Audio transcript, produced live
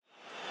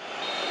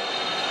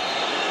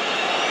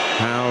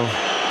How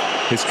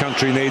his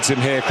country needs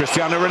him here.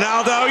 Cristiano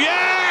Ronaldo,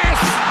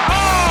 yes!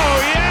 Oh,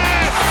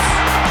 yes!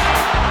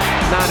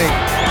 Nani.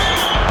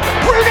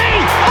 Rooney!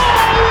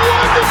 Oh,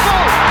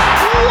 wonderful!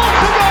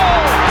 What a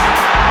goal!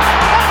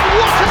 And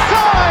what a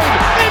time!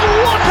 In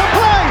what a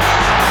place!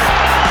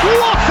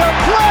 What a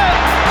play!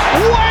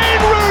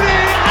 Wayne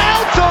Rooney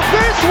out of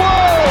this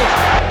world!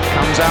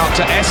 Comes out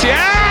to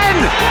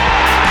Essien!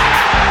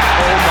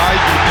 Oh my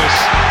goodness!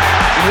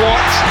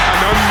 What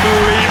an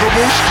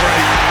unbelievable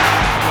strike!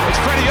 It's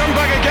Freddie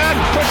Youngberg again,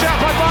 pushed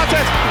out by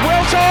Bartes.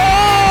 Wilton!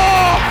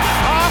 Oh!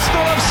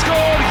 Arsenal have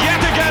scored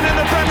yet again in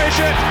the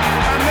Premiership,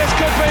 and this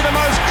could be the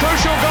most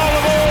crucial goal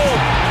of all.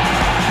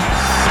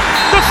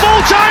 The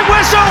full-time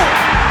whistle!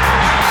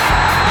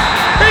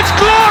 It's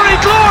glory,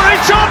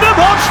 glory, Tottenham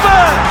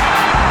Hotspur!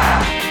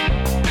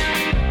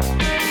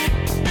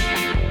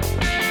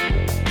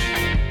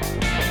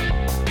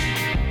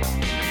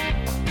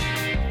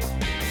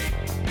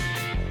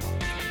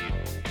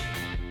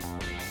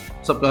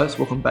 What's up, guys?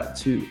 Welcome back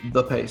to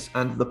The Pace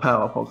and The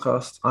Power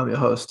podcast. I'm your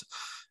host,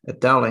 Ed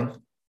Dowling.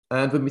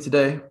 And with me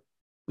today,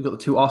 we've got the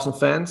two Arsenal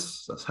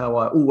fans. That's how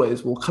I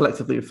always will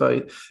collectively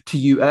refer to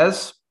you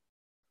as.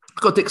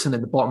 We've got Dixon in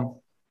the bottom.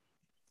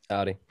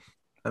 Howdy.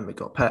 And we've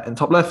got Pat in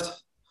top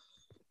left.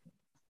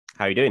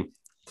 How are you doing?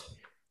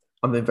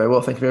 I'm doing very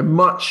well, thank you very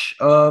much.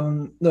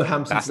 No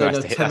Hampson That's today, nice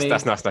no to hear. Temi.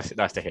 That's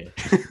nice to hear.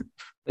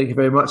 Thank you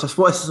very much. That's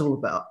what this is all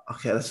about.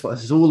 Okay, that's what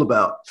this is all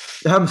about.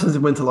 The Hampson's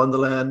in Winter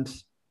Wonderland.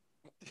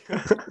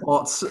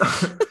 What?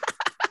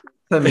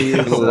 Temi is...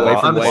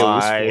 I'm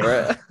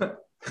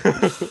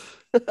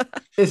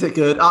Is it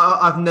good?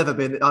 I've never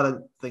been. I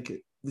don't think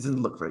it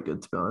doesn't look very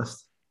good, to be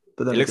honest.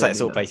 But then It looks like the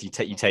sort of place you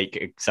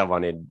take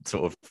someone in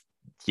sort of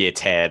year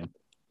 10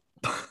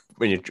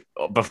 when you're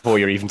before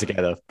you're even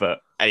together. But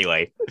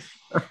anyway,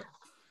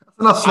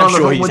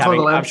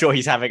 I'm sure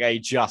he's having a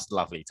just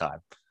lovely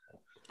time.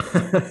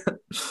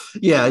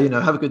 Yeah,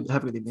 have a good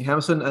evening,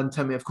 Hamilton, and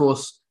Temi, of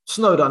course,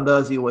 snowed under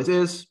as he always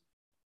is.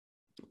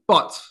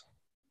 But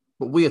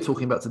what we are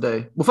talking about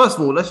today, well, first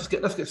of all, let's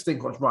get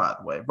Stinkwatch right out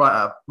of the way,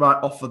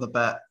 right off of the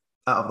bat,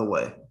 out of the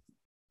way.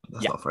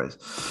 That's not a phrase.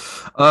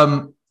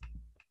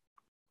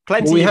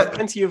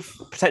 Plenty of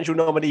potential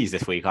nominees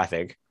this week, I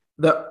think.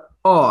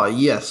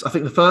 Yes. I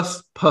think the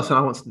first person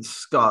I want to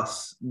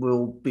discuss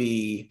will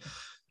be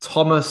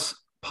Thomas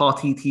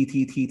Partey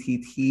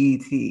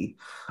T.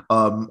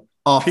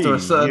 After a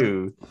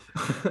certain...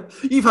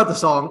 You've had the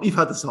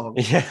song.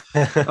 Yeah.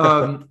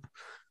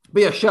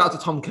 But yeah, shout out to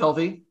Tom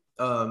Kelvey,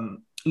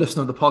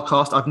 listener of the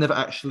podcast. I've never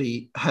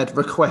actually had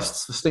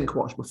requests for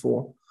Stinkwatch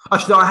before.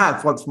 Actually, I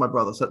have once for my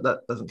brother, so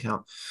that doesn't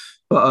count.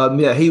 But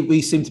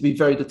he seemed to be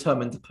very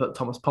determined to put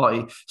Thomas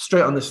Partey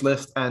straight on this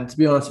list. And to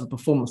be honest, with a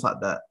performance like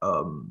that,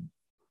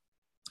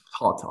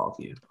 hard to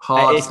argue.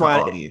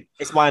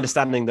 It's my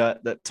understanding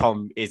that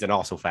Tom is an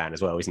Arsenal fan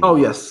as well, isn't he? Oh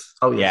yes.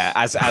 Yeah,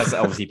 as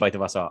obviously both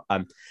of us are.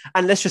 And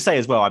let's just say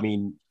as well, I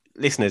mean,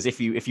 listeners, if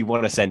you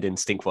want to send in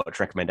Stinkwatch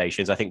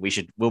recommendations, I think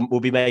we'll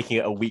be making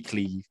it a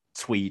weekly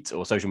tweet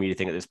or social media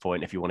thing at this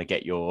point. If you want to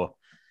get your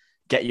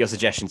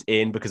suggestions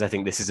in, because I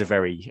think this is a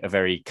very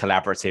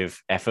collaborative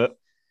effort.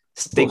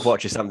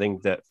 Stinkwatch is something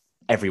that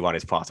everyone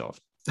is part of.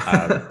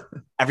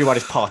 Everyone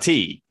is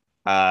Partey,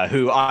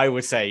 who I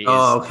would say is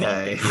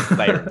the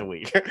player of the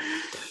week.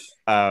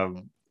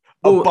 To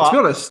be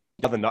honest,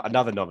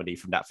 another nominee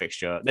from that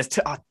fixture. There's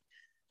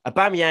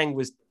Aubameyang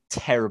was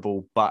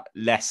terrible, but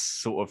less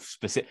sort of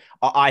specific.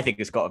 I think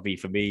it's got to be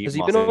for me. Has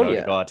he been on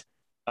Odegaard.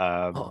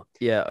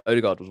 Yeah,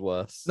 Odegaard was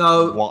worse.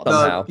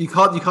 No, you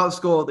can't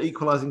score the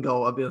equalising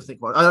goal. I'll be honest.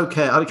 I don't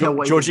care.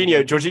 What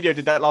Jorginho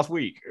did that last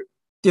week.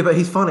 Yeah, but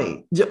he's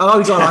funny.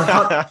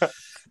 Odegaard.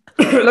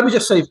 Let me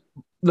just say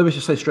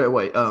straight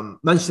away.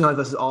 Manchester United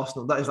versus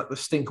Arsenal. That is like the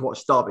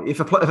Stinkwatch Derby. If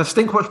a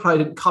Stinkwatch player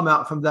didn't come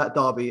out from that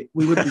derby,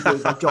 we wouldn't be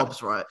doing our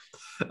jobs right.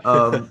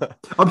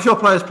 I'm sure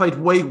players played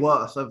way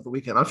worse over the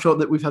weekend. I'm sure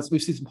that we've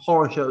seen some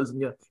horror shows in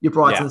your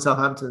Brighton and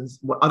Southamptons.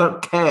 I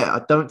don't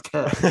care.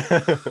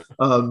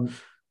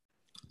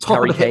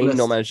 Harry Kane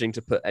not managing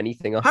to put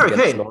anything up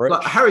against Norwich.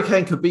 Harry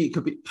Kane could be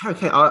Harry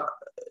Kane.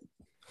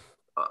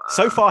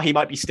 So far, he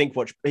might be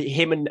Stinkwatch.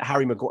 Him and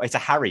Harry Maguire. It's a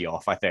Harry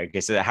off, I think.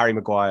 It's a Harry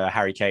Maguire,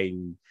 Harry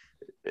Kane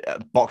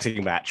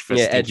boxing match for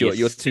Ed,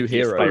 your two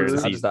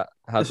heroes. How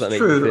does that make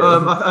you feel?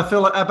 I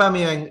feel like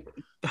Aubameyang.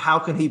 How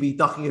can he be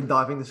ducking and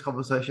diving this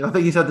conversation? I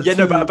think he's had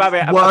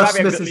the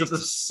worst misses of the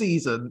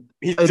season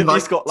he's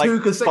got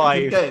two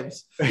consecutive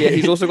games. Yeah,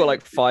 he's also got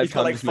like five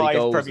times as many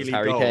goals as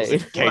Harry Kane.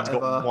 Kane's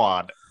got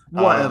one.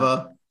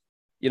 Whatever.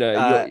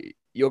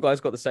 Your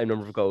guy's got the same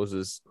number of goals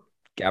as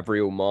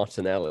Gabriel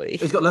Martinelli.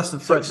 He's got less than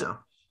Fred now.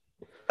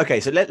 Okay,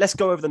 so let's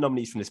go over the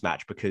nominees from this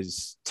match,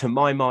 because to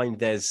my mind,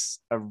 there's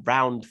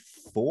around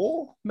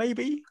 4,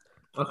 maybe.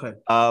 Okay.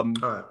 All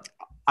right.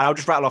 I'll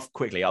just rattle off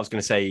quickly. I was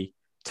going to say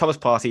Thomas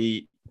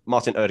Partey,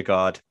 Martin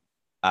Odegaard,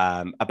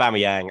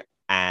 Aubameyang,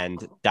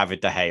 and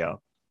David De Gea.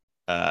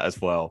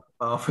 as well.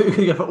 I thought you were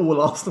going to go for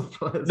all Arsenal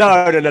players. No.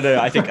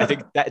 I think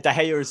that De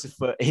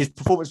Gea his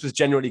performance was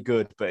generally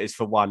good, but it's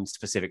for one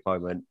specific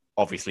moment.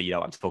 Obviously, you know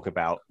what I'm talking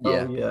about.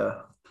 Yeah. Oh,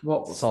 yeah.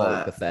 What was So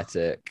that?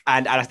 pathetic.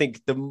 And I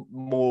think the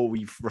more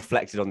we've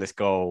reflected on this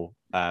goal,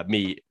 I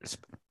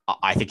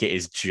think it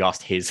is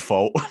just his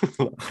fault.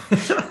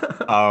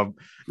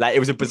 Like it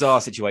was a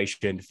bizarre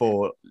situation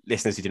for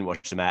listeners who didn't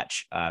watch the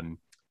match. At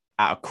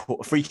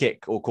a free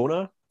kick or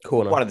corner,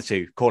 one of the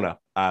two, corner.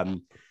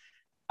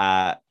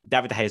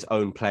 David De Gea's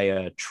own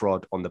player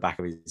trod on the back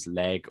of his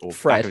leg or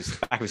back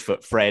of his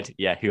foot. Fred,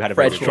 who had a Fred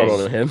very good trod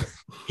game. on him.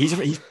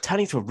 He's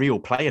turning to a real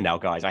player now,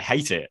 guys. I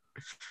hate it.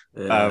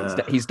 Yeah.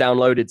 He's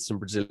downloaded some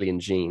Brazilian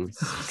genes.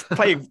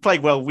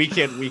 Playing well week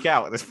in, week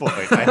out at this point.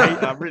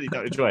 I really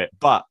don't enjoy it.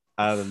 But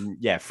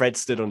Fred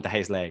stood on De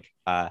Gea's leg.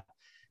 De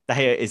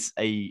Gea is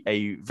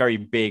a very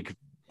big,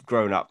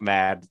 grown-up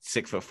man,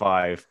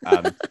 6'5",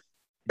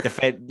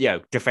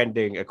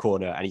 defending a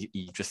corner, and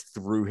he just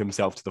threw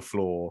himself to the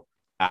floor.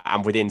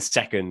 And within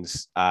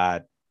seconds,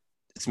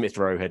 Smith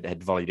Rowe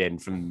had volleyed in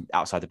from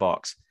outside the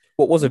box.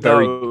 What was a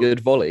very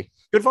good volley?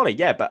 Good volley,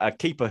 yeah, but a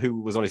keeper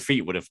who was on his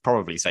feet would have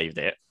probably saved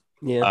it.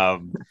 Yeah.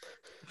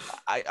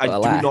 I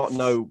do not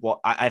know what.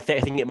 I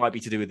think it might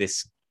be to do with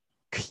this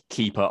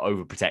keeper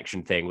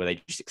overprotection thing where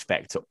they just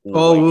expect to always...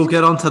 Oh, we'll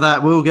get onto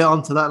that. We'll get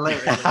onto that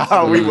later.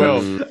 We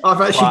will. I've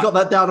actually got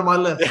that down on my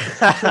list.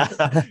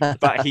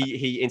 But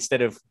he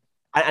instead of...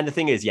 And the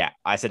thing is,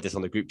 I said this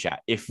on the group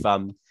chat. If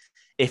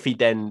he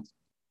then,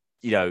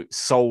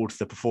 sold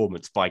the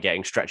performance by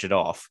getting stretchered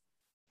off,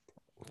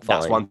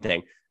 that's one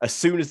thing. As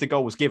soon as the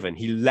goal was given,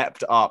 he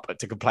leapt up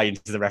to complain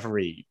to the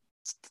referee.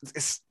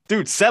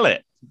 Dude, sell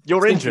it.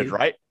 You're injured,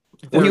 right?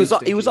 Well,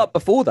 he was up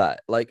before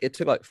that. Like it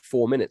took like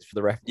 4 minutes for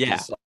the ref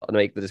to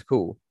make this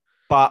call.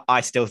 But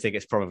I still think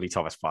it's probably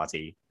Thomas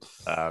Partey.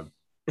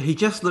 He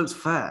just looks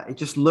fair. He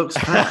just looks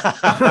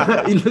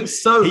fair. He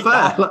looks so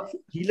fair.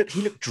 He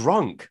looked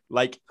drunk.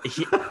 Like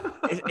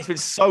it's been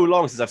so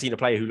long since I've seen a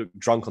player who looked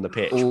drunk on the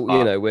pitch.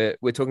 Well,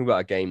 we're talking about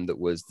a game that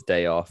was the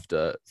day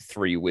after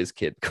 3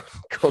 WizKid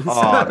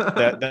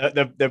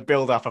concerts. The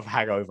build up of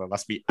hangover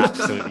must be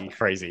absolutely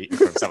crazy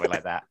from something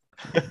like that.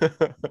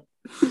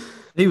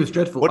 He was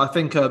dreadful. I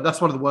think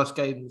that's one of the worst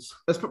games.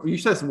 You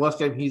said it's the worst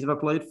game he's ever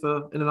played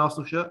in an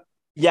Arsenal shirt.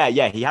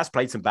 Yeah, he has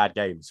played some bad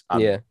games.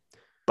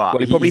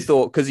 But he probably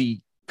thought because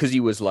he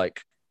was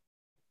like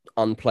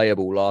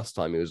unplayable last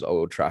time he was at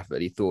Old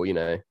Trafford, he thought,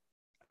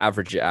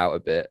 average it out a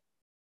bit.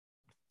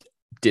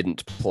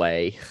 Didn't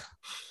play.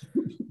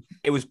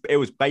 It was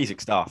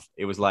basic stuff.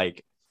 It was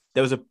like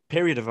there was a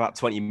period of about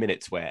 20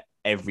 minutes where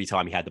every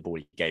time he had the ball,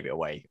 he gave it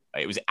away.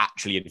 It was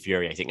actually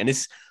infuriating. And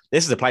this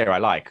is a player I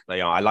like.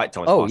 I like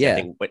Thomas Partey. Yeah. I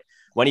think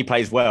when he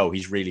plays well,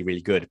 he's really,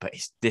 really good. But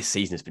this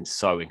season has been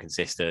so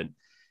inconsistent.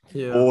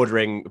 Yeah.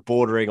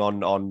 Bordering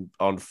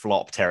on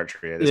flop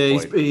territory at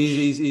this point.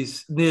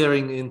 He's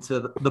nearing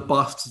into the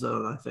bust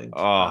zone, I think.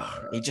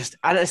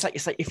 And it's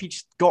like if he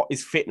just got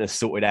his fitness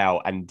sorted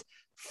out and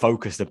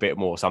focused a bit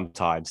more,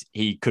 sometimes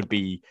he could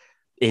be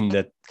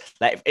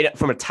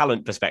from a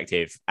talent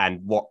perspective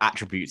and what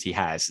attributes he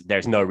has.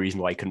 There's no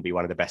reason why he couldn't be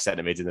one of the best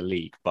centre mids in the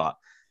league, but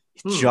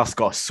he's just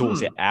got to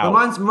sort it out.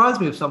 Reminds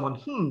me of someone.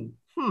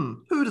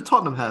 Who do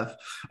Tottenham have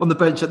on the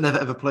bench that never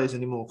ever plays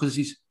anymore? Because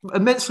he's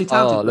immensely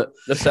talented.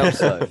 The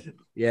Celso.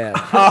 Yeah.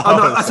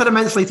 No, I said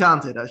immensely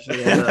talented,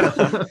 actually.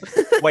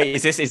 Wait,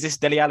 is this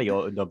Dele Alli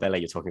or Ndombele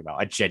you're talking about?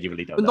 I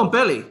genuinely don't know.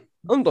 Ndombele.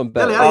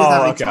 Dele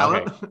Alli's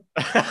having talent.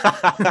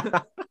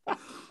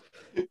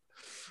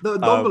 No,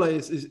 Ndombele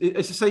is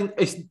it's the same.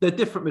 They're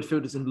different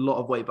midfielders in a lot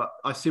of ways, but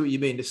I see what you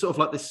mean. It's sort of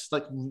like this,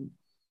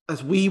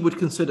 as we would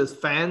consider as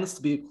fans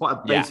to be quite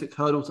a basic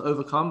hurdle to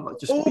overcome, like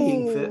just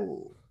being fit.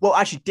 Well,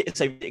 actually,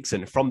 so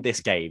Dixon, from this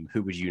game,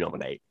 who would you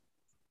nominate?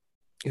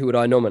 Who would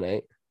I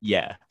nominate?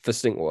 Yeah. For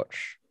Stinkwatch?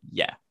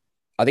 Yeah.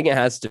 I think it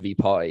has to be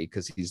Partey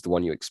because he's the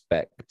one you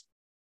expect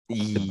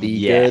to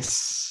be good.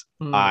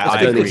 I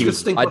don't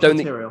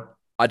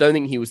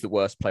think he was the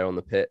worst player on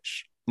the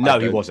pitch. No,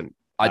 he wasn't.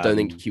 I don't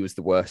think he was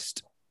the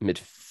worst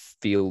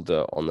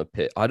midfielder on the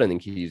pitch. I don't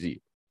think he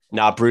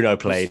was... Bruno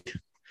played.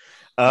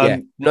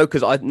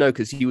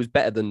 Because he was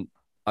better than...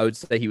 I would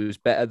say he was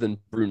better than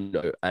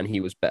Bruno and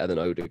he was better than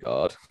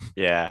Odegaard.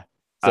 Yeah.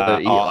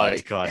 God,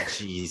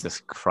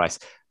 Jesus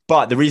Christ.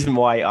 But the reason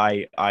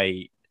why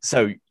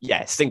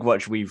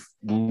Stinkwatch we've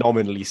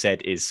nominally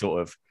said is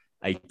sort of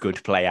a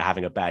good player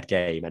having a bad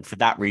game. And for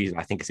that reason,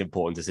 I think it's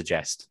important to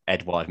suggest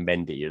Edouard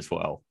Mendy as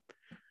well.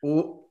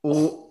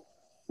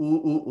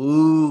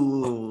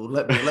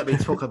 Let me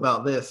talk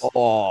about this. Go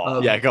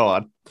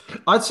on.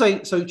 I'd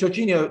say, so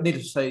Jorginho,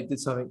 needless to say, did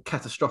something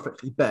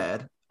catastrophically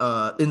bad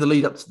in the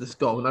lead up to this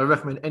goal. And I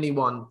recommend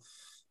anyone,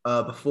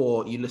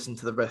 before you listen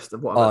to the rest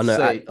of what I'm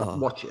about to say,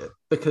 watch it.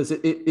 Because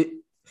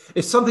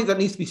it's something that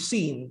needs to be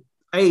seen,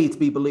 A, to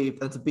be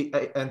believed,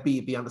 and B,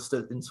 be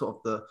understood in sort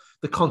of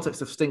the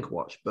context of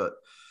Stinkwatch. But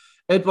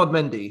Edouard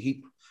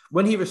Mendy,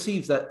 when he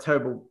receives that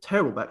terrible,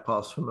 terrible back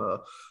pass from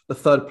the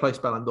third place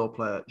Ballon d'Or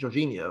player,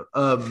 Jorginho,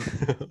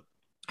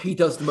 he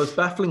does the most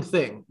baffling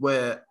thing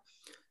where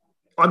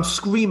I'm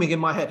screaming in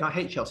my head. And I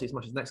hate Chelsea as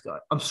much as the next guy.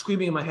 I'm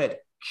screaming in my head,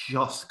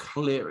 just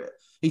clear it.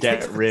 He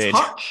takes a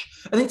touch,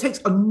 and then he takes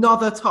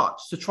another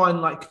touch to try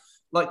and like,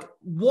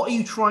 what are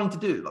you trying to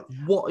do? Like,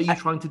 what are you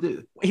trying to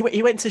do?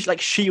 He went to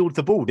like shield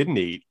the ball, didn't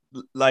he?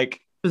 Like,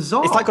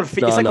 bizarre. It's like on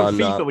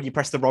FIFA when you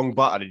press the wrong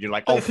button and you're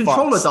like, oh, the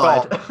controller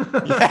fuck,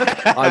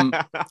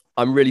 died.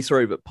 I'm really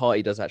sorry, but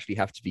Partey does actually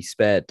have to be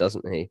spared,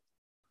 doesn't he?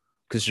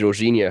 Because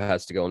Jorginho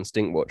has to go on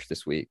Stinkwatch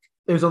this week.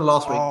 It was on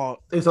last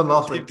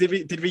week.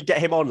 Did we get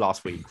him on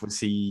last week? Was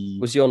he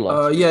on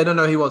last week? Yeah,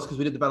 no, he was, because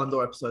we did the Ballon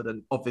d'Or episode,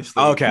 and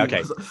obviously.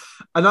 Okay.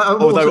 And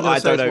although I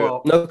don't know.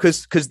 Well, no,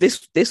 because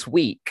this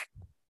week.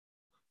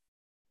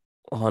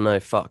 Oh no!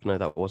 Fuck no!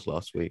 That was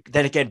last week.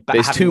 Then again,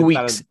 there's 2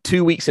 weeks.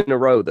 2 weeks in a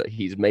row that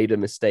he's made a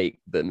mistake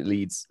that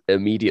leads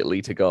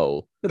immediately to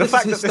goal. The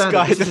fact that this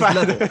guy,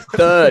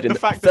 third in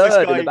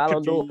the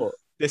Ballon d'Or.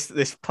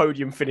 This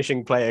podium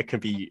finishing player can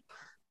be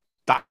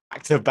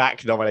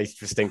back-to-back nominated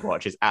for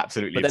Stinkwatch is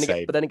absolutely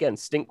insane. But then again,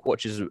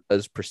 Stinkwatch is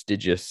as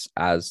prestigious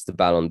as the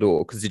Ballon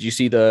d'Or. Because did you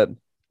see that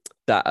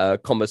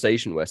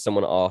conversation where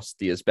someone asked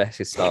the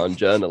Uzbekistan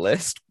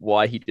journalist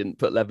why he didn't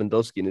put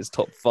Lewandowski in his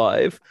top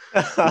 5,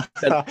 and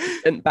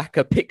sent back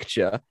a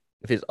picture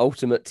of his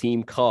ultimate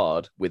team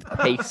card with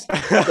paste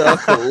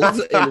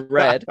circled in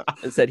red,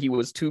 and said he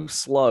was too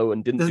slow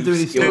and didn't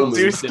do skills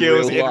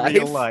in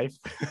real life.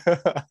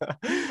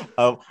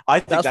 I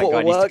think that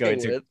guy needs to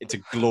go into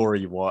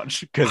Glory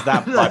Watch, because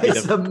that might be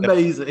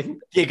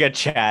amazing Giga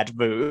Chad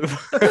move.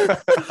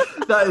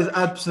 That is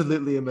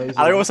absolutely amazing.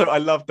 And I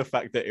love the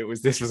fact that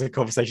this was a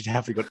conversation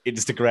happening on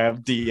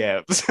Instagram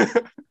DMs.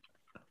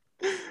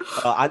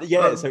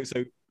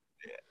 So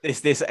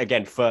this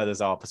again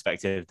furthers our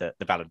perspective that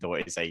the Ballon d'Or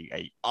is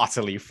a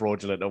utterly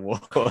fraudulent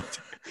award.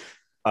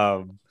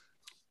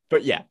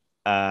 But yeah.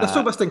 Let's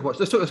talk about Stinkwatch.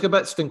 Let's go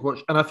back to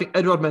Stinkwatch. And I think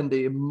Edouard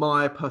Mendy, in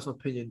my personal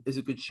opinion, is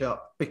a good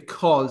shout,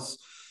 because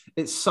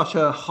it's such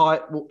a high...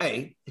 Well,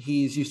 A,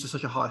 he's used to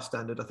such a high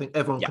standard. I think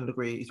everyone can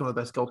agree he's one of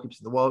the best goalkeepers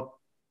in the world.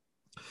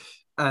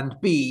 And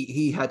B,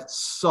 he had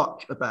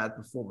such a bad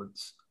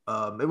performance.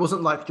 It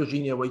wasn't like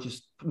Jorginho where he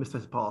just missed a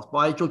pass.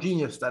 By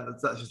Jorginho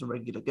standards, that's just a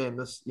regular game.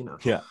 That's,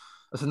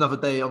 that's another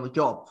day on the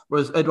job.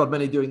 Whereas Edouard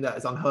Mendy doing that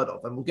is unheard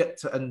of. And we'll get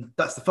to... And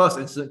that's the first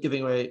incident,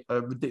 giving away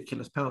a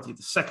ridiculous penalty.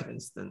 The second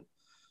incident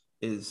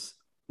is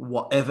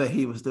whatever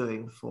he was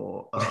doing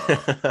for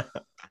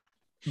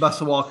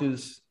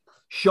Masuaku's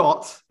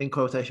shot, in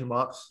quotation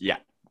marks. Yeah.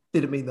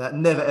 Didn't mean that.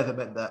 Never, ever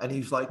meant that. And he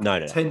was like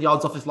 10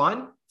 yards off his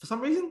line for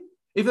some reason.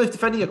 Even though he's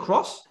defending a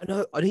cross.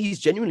 No, he's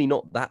genuinely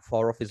not that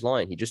far off his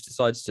line. He just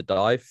decides to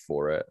dive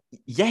for it.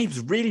 Yeah, he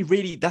was really,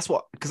 really... That's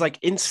what... Because like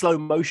in slow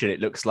motion, it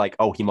looks like,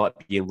 oh, he might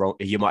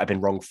have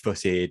been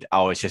wrong-footed.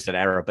 Oh, it's just an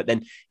error. But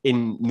then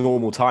in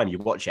normal time, you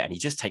watch it and he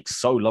just takes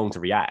so long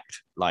to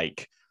react.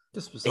 Like...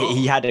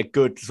 He had a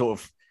good sort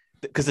of,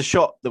 because the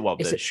shot, the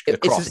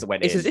cross that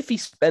went in. It's as if he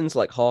spends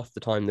like half the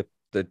time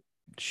the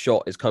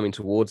shot is coming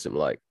towards him.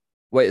 Like,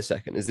 wait a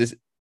second, is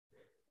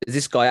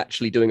this guy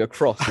actually doing a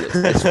cross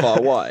this far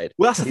wide?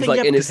 Well, that's the he's thing,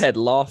 like in his head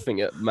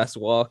laughing at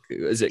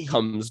Masuaku as it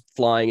comes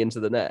flying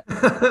into the net.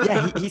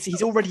 Yeah,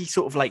 he's already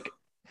sort of like,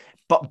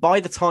 but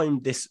by the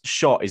time this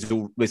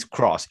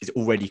cross is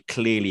already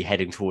clearly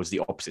heading towards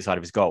the opposite side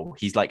of his goal,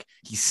 he's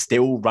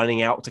still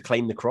running out to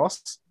claim the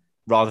cross,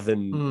 rather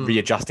than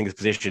readjusting his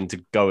position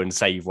to go and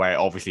save where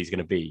obviously he's going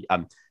to be.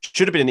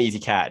 Should have been an easy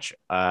catch.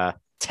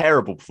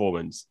 Terrible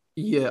performance.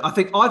 Yeah, I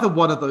think either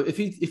one of those, if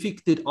he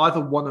did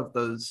either one of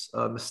those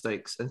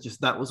mistakes and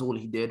just that was all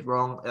he did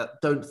wrong, I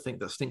don't think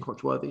that's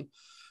Stinkwatch worthy.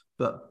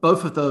 But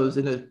both of those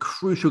in a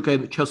crucial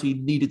game that Chelsea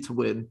needed to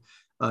win,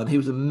 and he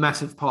was a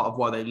massive part of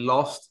why they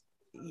lost.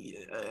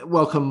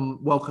 Welcome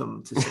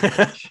to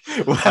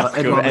Stinkwatch.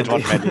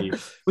 Edouard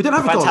Mendy. We don't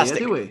have a goal yet,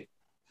 do we?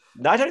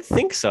 No, I don't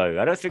think so.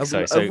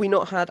 Have we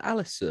not had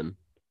Alisson?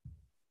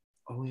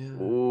 Oh, yeah.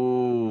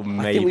 Oh,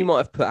 maybe. I think we might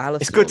have put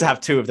Alisson. It's good to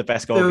have two of the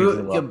best goalkeepers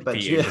in the world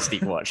beating the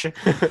Stinkwatch.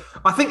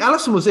 I think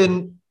Alisson was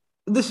in...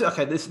 This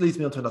leads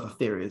me on to another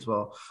theory as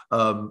well.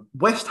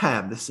 West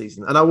Ham this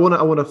season, and I want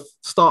to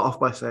start off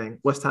by saying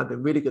West Ham have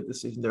been really good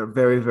this season. They're a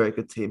very, very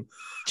good team.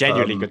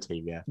 Genuinely good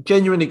team, yeah.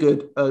 Genuinely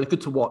good.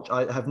 Good to watch.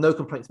 I have no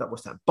complaints about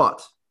West Ham.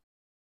 But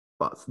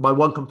my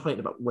one complaint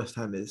about West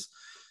Ham is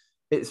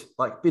it's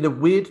like been a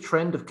weird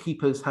trend of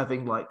keepers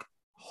having like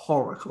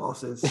horror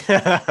classes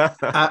at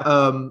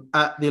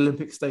the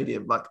Olympic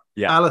Stadium. Like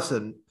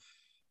Alisson,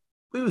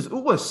 it was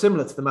almost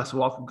similar to the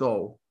Masuaku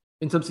goal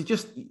in terms of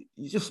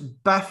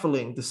just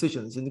baffling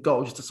decisions in the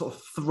goal, just to sort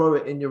of throw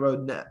it in your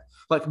own net,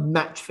 like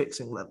match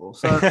fixing level.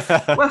 So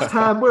West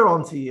Ham, we're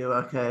on to you,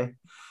 okay?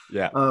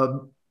 Yeah.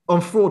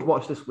 On Fraud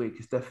Watch this week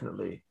is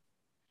definitely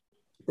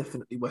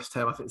West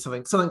Ham. I think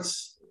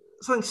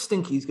something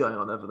stinky's going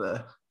on over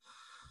there.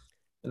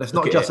 And it's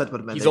not just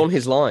Edouard Mendy. He's on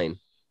his line.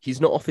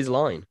 He's not off his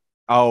line.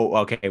 Oh,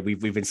 okay.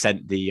 We've been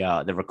sent the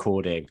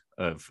recording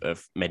of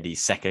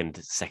Mendy's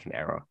second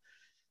error.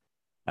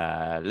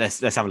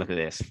 Let's have a look at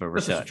this for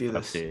research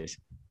purposes.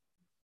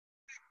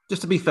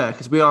 Just to be fair,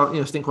 because we are,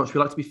 Stinkwatch, we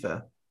like to be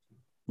fair.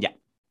 Yeah.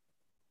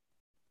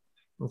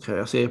 Okay,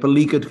 I see a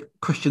beleaguered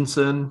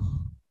Christensen.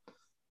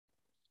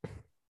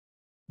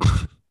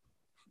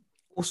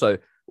 Also,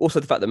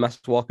 the fact that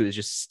Masuaku is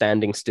just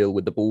standing still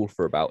with the ball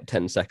for about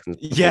 10 seconds.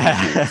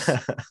 Yeah.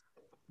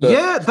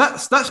 Yeah,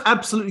 that's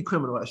absolutely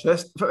criminal. Actually,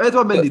 for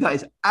Edouard Mendy, that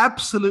is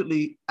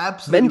absolutely.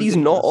 Mendy's ridiculous.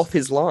 not off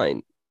his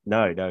line.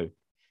 No.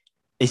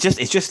 It's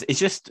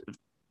just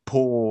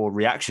poor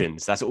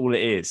reactions. That's all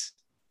it is.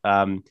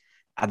 And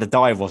the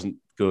dive wasn't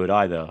good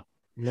either.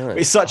 No,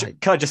 it's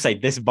can I just say,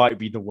 this might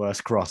be the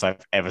worst cross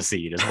I've ever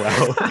seen as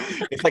well.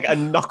 It's like a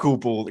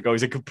knuckleball that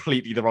goes in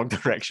completely the wrong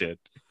direction.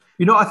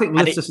 You know, I think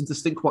lifts us into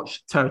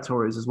Stinkwatch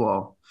territories as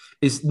well.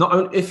 Is not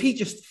only if he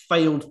just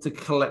failed to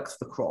collect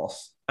the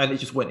cross and it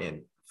just went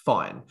in,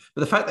 fine.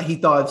 But the fact that he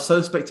dives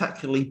so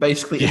spectacularly,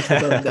 basically into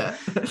the net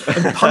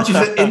and punches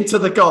it into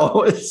the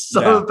goal is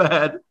so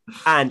bad.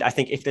 And I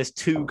think if there's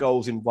 2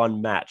 goals in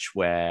one match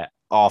where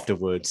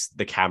afterwards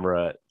the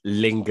camera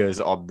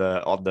lingers on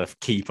the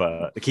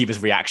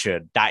keeper's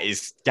reaction, that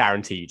is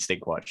guaranteed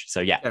Stinkwatch. So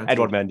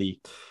Edouard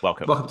Mendy,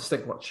 welcome to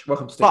Stinkwatch.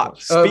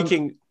 But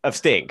speaking of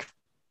Stink,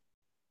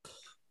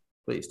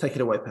 please take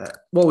it away, Pat.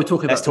 What are we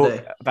talking about today?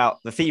 Let's talk about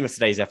the theme of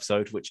today's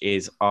episode, which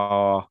is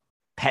our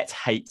pet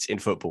hates in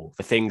football,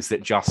 the things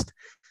that just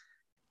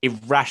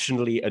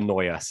irrationally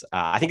annoy us.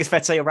 I think it's fair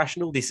to say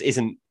irrational. This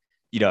isn't,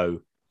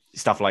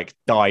 stuff like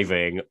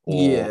diving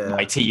or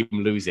my team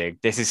losing.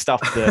 This is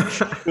stuff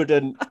that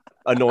shouldn't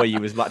annoy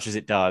you as much as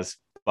it does,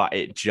 but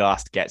it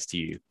just gets to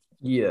you.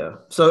 Yeah.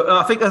 So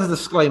I think as a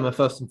disclaimer,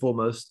 first and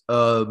foremost,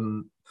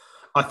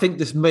 I think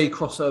this may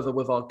cross over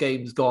with our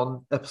Games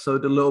Gone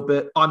episode a little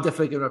bit. I'm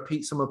definitely going to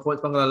repeat some of the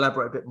points, but I'm going to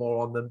elaborate a bit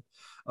more on them.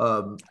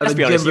 Let's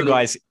be honest, you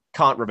guys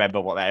can't remember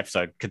what that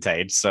episode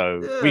contained, so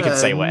we can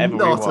say whatever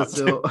we want.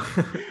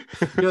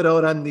 Good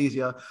old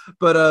amnesia.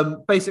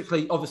 But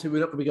basically, obviously, we're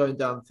not going to be going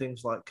down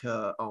things like,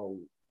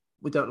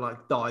 we don't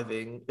like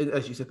diving,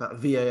 as you said, about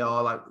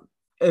VAR. Like,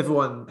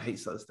 everyone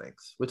hates those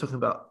things. We're talking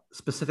about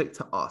specific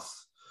to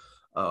us.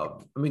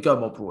 And we go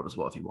more broad as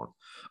well if you want.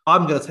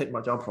 I'm going to take my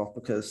jumper off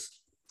because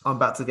I'm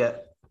about to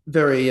get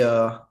very,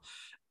 I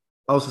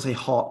was going to say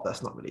hot.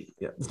 That's not really,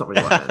 it's not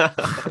really right.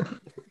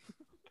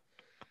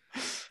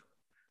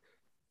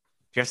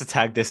 You have to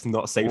tag this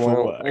not safe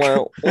for work. I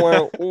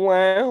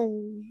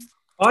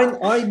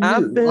knew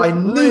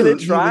you would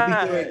be doing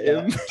that.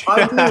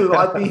 I knew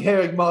I'd be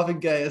hearing Marvin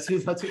Gaye as soon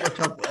as I took my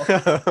jumper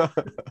off.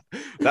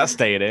 That's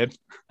staying in.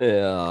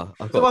 Yeah.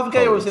 So Marvin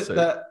Gaye, or was it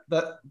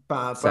that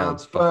bad?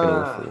 Sounds fucking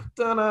awful.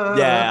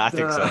 Yeah, I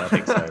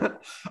think so.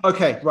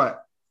 Okay, right.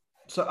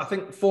 So I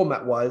think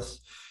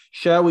format-wise,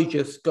 shall we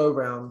just go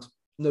around?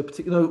 No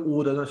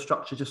order, no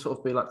structure. Just sort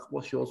of be like,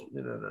 "What's yours?"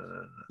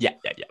 No. Yeah.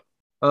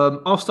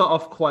 I'll start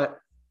off quite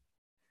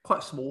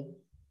small.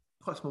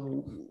 Quite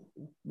small.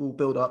 We'll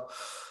build up.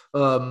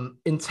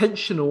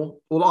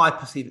 Intentional, well, I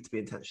perceive it to be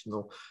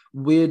intentional.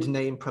 Weird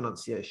name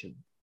pronunciation.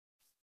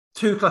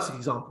 2 classic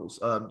examples.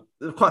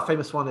 The quite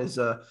famous one is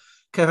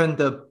Kevin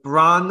De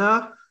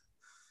Bruyne.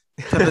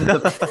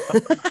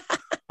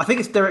 I think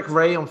it's Derek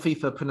Ray on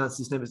FIFA pronounces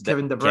his name as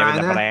Kevin De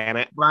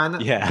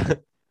Bruyne. Yeah.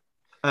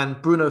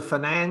 And Bruno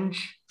Fernandes.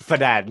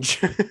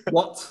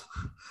 What?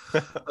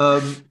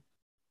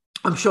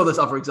 I'm sure there's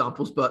other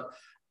examples, but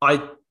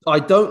I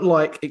don't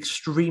like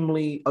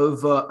extremely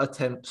over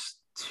attempts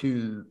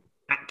to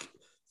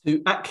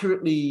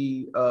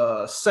accurately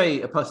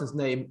say a person's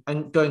name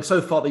and going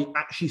so far that you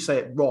actually say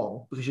it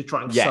wrong because you're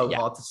trying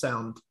hard to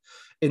sound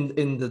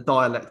in the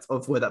dialect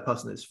of where that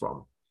person is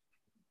from.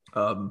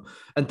 And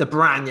De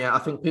Bruyne, I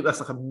think people, that's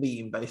like a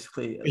meme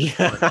basically.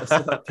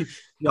 Like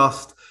people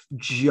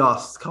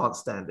just can't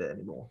stand it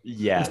anymore.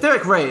 Yeah,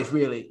 Derek Ray is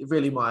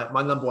really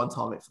my number one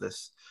target for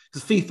this,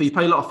 because FIFA, you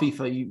play a lot of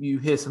FIFA, you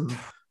hear some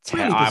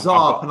really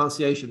bizarre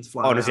pronunciations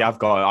flying. Honestly,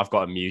 out. I've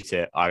got to mute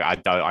it. I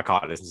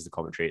can't listen to the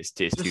commentary. It's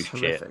huge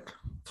shit.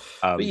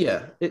 But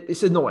yeah,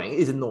 it's annoying. It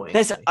is annoying.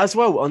 There's as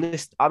well on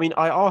this. I mean,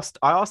 I asked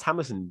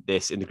Hammerson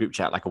this in the group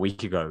chat like a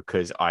week ago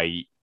because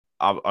I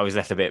was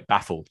left a bit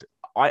baffled.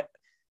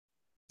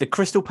 The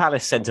Crystal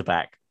Palace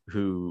centre-back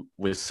who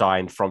was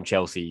signed from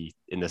Chelsea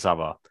in the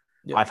summer,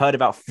 I've heard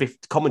about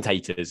 50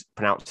 commentators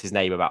pronounce his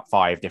name about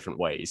 5 different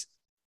ways.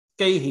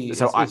 Gahey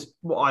is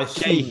what I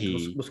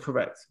assumed was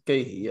correct.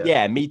 Gahey, yeah.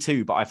 Yeah, me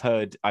too, but I've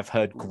heard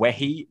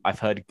Guehi, I've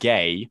heard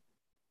Gay.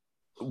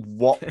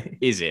 What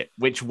is it?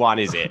 Which one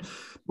is it?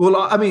 Well,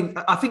 I mean,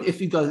 I think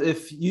if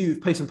you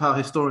Pace and Power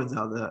historians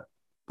out there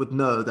would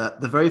know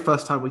that the very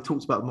first time we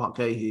talked about Mark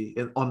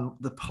Gahey on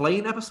the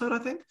Plane episode, I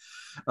think,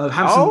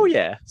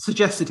 Hamson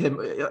suggested him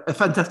a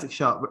fantastic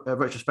shout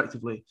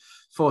retrospectively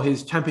for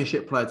his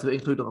Championship player to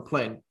include on the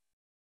Plane,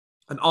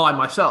 and I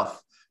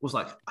myself was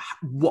like,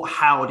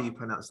 how do you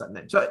pronounce that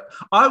name? So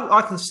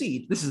I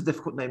concede this is a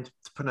difficult name to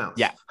pronounce.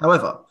 Yeah.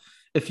 However,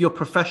 if your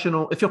profession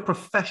is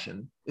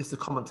to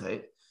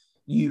commentate,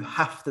 you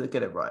have to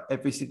get it right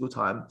every single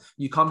time.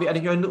 You can't be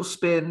adding your own little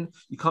spin.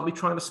 You can't be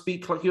trying to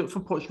speak like you're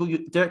from Portugal.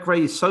 Derek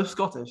Ray is so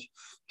Scottish.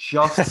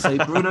 Just say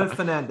Bruno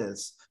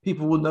Fernandes.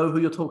 People will know who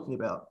you're talking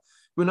about.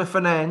 Bruno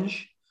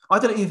Fernandes. I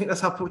don't even think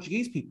that's how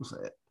Portuguese people say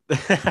it.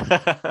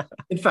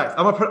 In fact,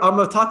 I'm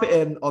gonna type it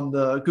in on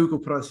the Google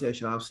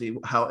pronunciation. I'll see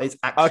how it's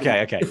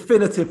actually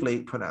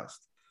definitively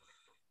pronounced.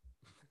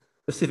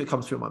 Let's see if it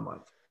comes through my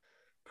mic.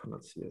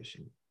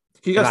 Pronunciation.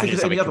 Can you guys think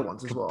of any other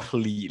ones as well?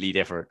 Completely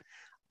different.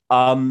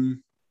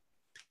 Trying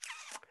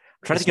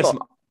to think of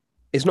some.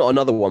 It's not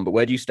another one, but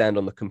where do you stand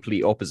on the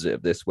complete opposite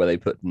of this, where they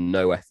put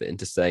no effort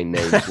into saying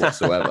names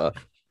whatsoever,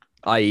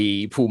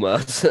 i.e., Paul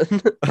Merson?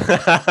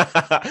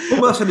 Paul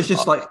Merson is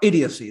just like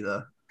idiocy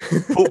there.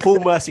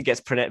 Paul Merson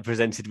gets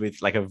presented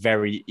with like a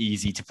very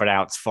easy to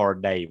pronounce foreign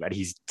name, and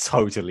he's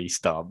totally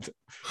stumped.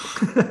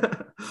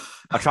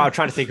 I'm trying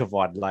to think of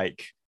one.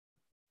 Like,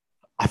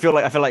 I feel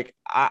like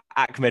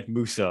Ahmed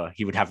Musa,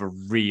 he would have a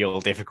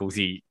real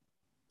difficulty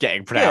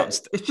getting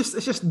pronounced. Yeah,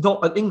 it's just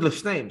not an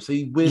English name, so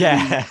you weirdly...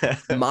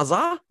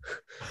 Maza?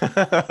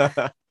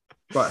 Right,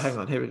 hang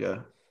on. Here we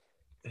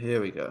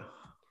go.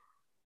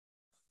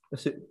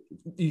 Let's see.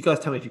 You guys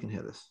tell me if you can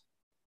hear this.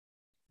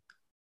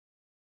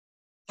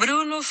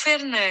 Bruno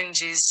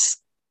Fernandes.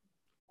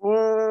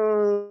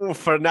 Oh,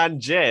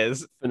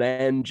 Fernandes.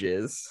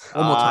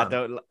 One more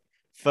time.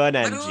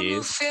 Fernandes.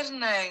 Bruno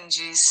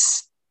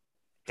Fernandes.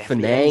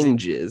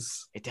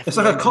 Fernandes. It's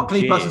like a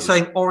Cockney person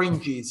saying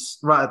oranges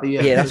right at the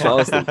end. Yeah, that's what I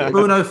was thinking.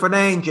 Bruno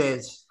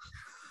Fernandes.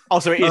 Oh,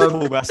 so it is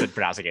Paul Merson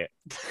pronouncing it.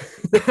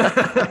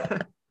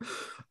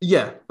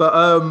 Yeah, but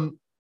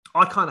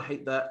I kind of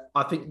hate that.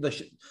 I think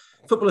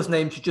footballers'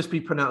 names should just be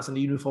pronounced in a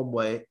uniform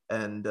way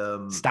and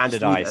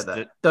standardized.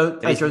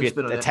 Don't there needs to be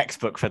spin on a it.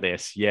 Textbook for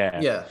this.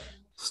 Yeah.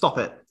 Stop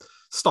it.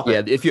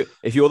 Yeah,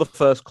 if you're the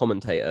first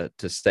commentator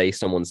to say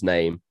someone's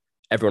name,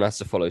 everyone has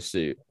to follow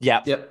suit.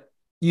 Yep.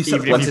 You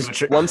said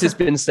Once it's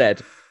been said,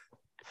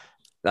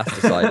 that's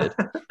decided.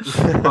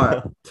 All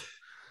right.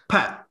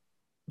 Pat,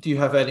 do you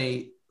have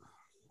any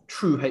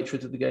true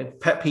hatred of the game?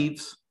 Pet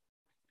peeves?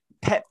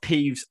 Pet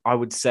peeves, I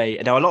would say.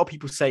 Now, a lot of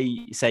people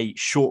say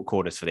short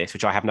corners for this,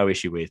 which I have no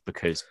issue with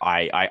because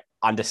I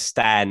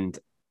understand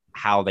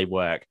how they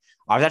work.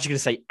 I was actually going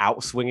to say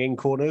outswinging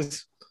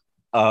corners.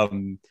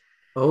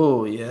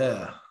 Oh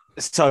yeah.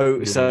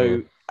 So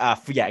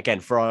again,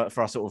 for our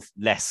sort of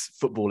less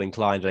football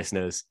inclined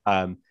listeners,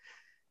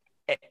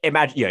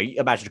 imagine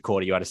a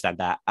corner, you understand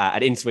that.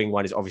 An in-swing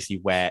one is obviously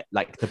where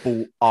like the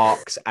ball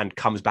arcs and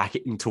comes back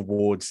in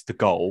towards the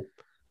goal.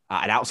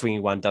 An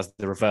outswinging one does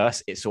the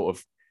reverse. It sort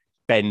of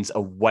bends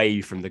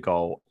away from the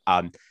goal.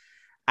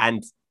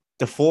 And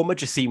the former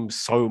just seems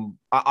so...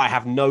 I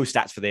have no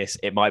stats for this.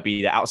 It might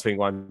be the outswing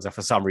ones are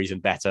for some reason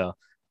better.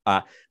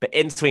 But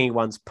in-swinging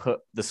ones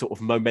put the sort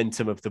of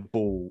momentum of the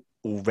ball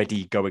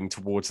already going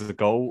towards the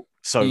goal.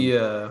 So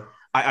yeah.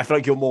 I feel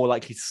like you're more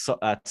likely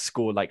to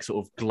score like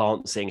sort of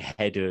glancing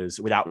headers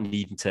without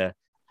needing to...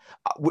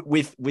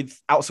 With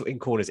outswing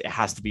corners, it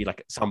has to be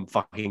like some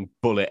fucking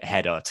bullet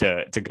header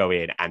to go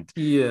in. And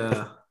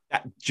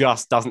that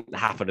just doesn't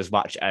happen as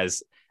much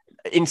as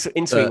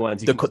in-swing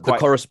ones. The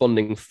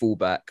corresponding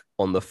fullback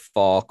on the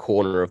far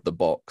corner of the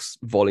box,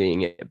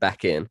 volleying it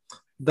back in.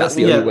 That's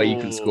the only way you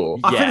can score.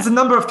 I think there's a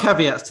number of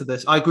caveats to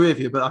this. I agree with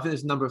you, but I think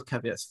there's a number of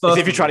caveats. First,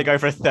 if you're trying to go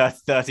for a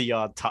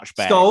 30-yard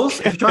touchback. Skulls.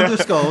 If you're trying to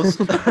do skulls.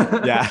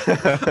 Yeah.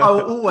 I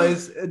will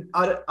always...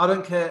 I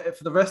don't care if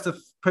for the rest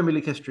of Premier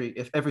League history,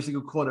 if every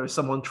single corner is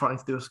someone trying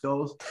to do a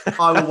skulls,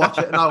 I will watch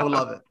it and I will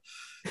love it.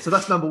 So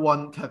that's number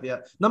one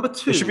caveat. Number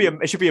two... It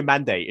should be a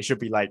mandate. It should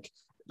be like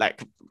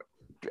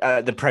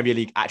the Premier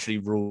League actually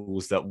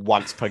rules that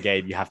once per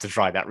game you have to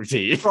try that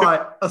routine.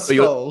 Right, a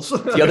skulls.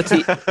 The other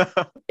team,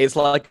 it's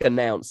like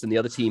announced, and the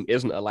other team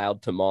isn't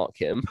allowed to mark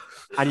him.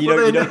 And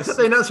they announce it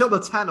on the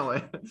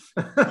tannoy.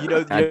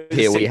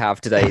 Here we have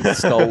today's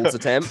skulls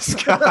attempt.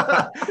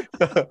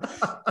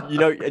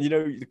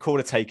 The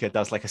corner taker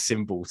does like a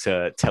symbol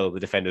to tell the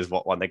defenders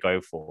what one they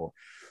go for.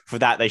 For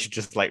that, they should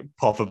just like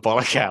pop a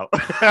bollock out,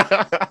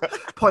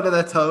 point at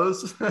their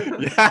toes.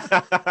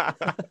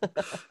 Yeah.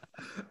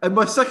 And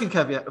my second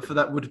caveat for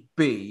that would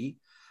be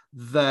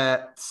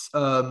that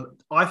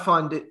I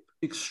find it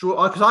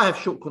extraordinary because I have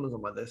short corners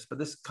on my list, but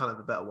this is kind of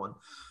a better one.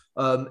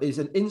 Is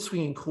an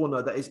in-swinging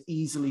corner that is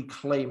easily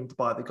claimed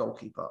by the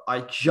goalkeeper. I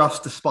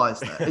just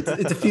despise that.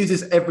 It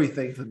diffuses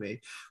everything for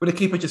me. When a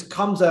keeper just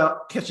comes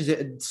out, catches it,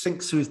 and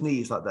sinks to his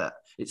knees like that.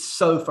 It's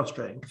so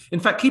frustrating. In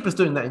fact, keepers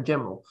doing that in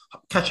general,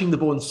 catching the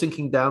ball and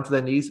sinking down to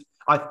their knees.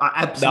 I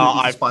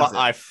absolutely despise it.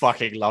 I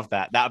fucking love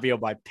that. That would be on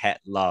my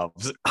pet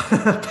loves.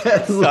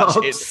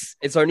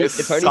 It's only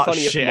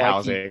funny if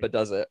my keeper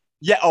does it.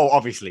 Yeah. Oh,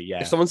 obviously.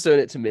 Yeah. If someone's doing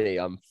it to me,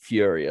 I'm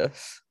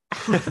furious.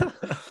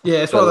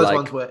 Yeah, it's one of those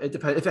ones where it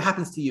depends. If it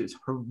happens to you, it's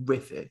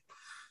horrific.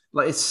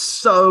 Like it's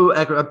so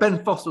aggravating.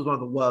 Ben Foster was one of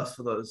the worst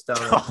for those down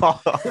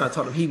at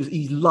Tottenham.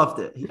 He loved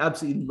it. He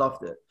absolutely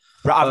loved it.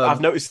 But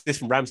I've noticed this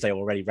from Ramsdale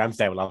already.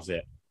 Ramsdale loves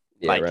it.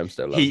 Yeah,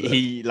 Ramsdale loves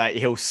it.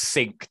 He'll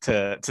sink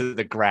to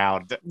the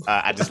ground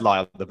and just lie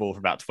on the ball for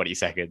about 20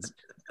 seconds.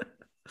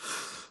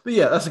 But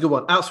yeah, that's a good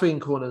one.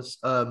 Outswinging corners.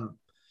 I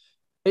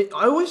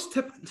always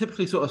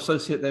typically sort of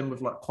associate them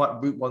with like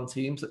quite Route 1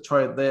 teams that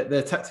try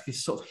their tactic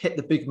is sort of hit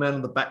the big man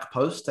on the back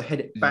post to head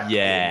it back.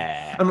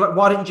 Yeah. I'm like,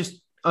 why didn't you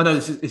just... I know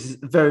this is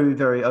very,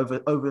 very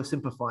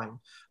oversimplifying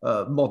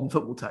modern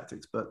football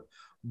tactics, but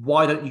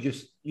why don't you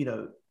just,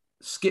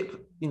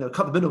 skip,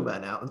 cut the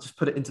middleman out and just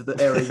put it into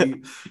the area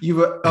you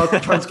were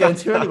trying to get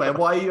into anyway.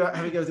 Why are you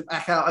having to go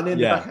back out and in,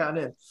 back out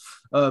and in?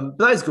 But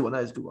that is a good one.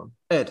 That is a good one.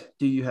 Ed,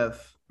 do you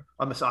have?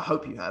 I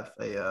hope you have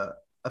a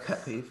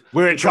pet peeve.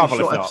 We're in trouble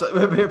if not.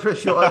 We're a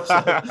pretty short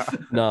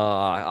episode.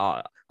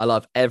 No, I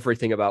love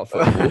everything about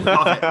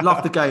football.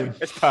 Love the game.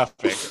 It's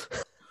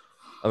perfect.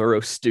 I'm a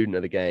real student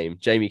of the game.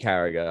 Jamie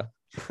Carragher.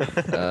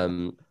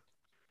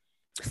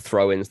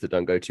 Throw-ins that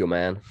don't go to your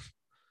man.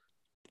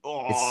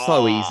 It's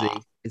so easy.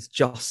 It's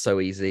just so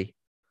easy.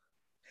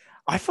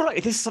 I feel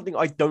like this is something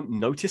I don't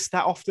notice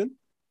that often.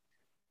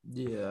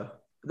 Yeah.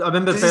 I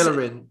remember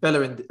Bellerin.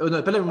 Oh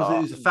no, Bellerin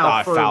was a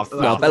foul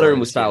throw. Bellerin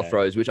was foul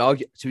throws, which,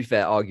 to be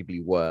fair,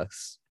 arguably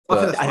worse.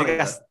 But I think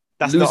that's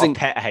losing, not a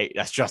pet hate.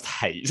 That's just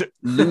hate.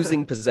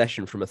 Losing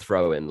possession from a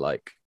throw-in,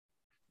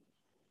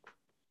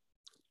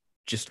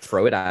 just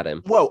throw it at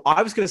him. Well,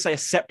 I was going to say a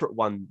separate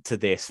one to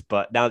this,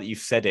 but now that you've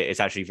said it, it's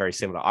actually very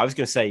similar. I was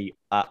going to say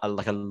a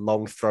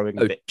long throwing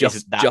that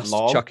isn't that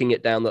long. Chucking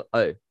it down the...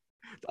 Oh.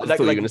 I thought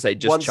you were going to say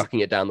chucking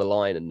it down the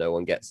line and no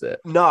one gets it.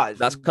 No,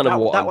 that's kind of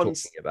what I'm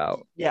talking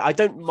about. Yeah, I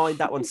don't mind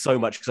that one so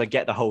much because I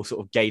get the whole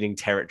sort of gaining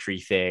territory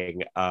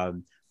thing.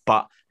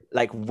 But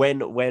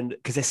when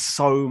because there's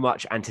so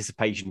much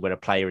anticipation when a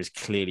player is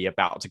clearly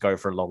about to go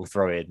for a long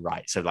throw in,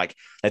 right? So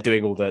they're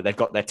doing they've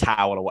got their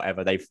towel or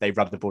whatever. They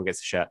rub the ball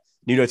against the shirt.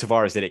 Nuno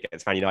Tavares did it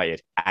against Man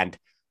United, and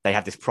they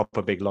have this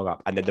proper big long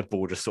up, and then the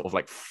ball just sort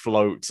of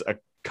floats a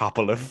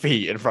couple of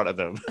feet in front of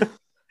them.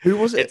 Who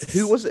was it?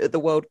 Who was it at the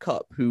World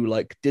Cup who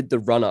did the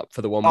run up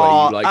for the one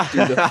where you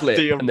do the flip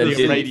and then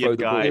didn't throw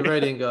the ball? The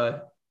Iranian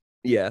guy.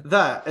 Yeah,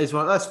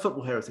 that's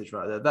football heritage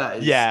right there. That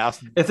is. Yeah.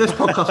 If this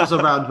podcast was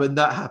around when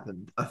that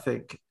happened, I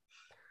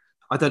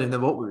don't even know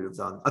what we would have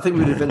done. I think we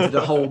would have invented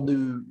a whole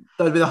new.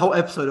 There would be a whole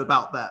episode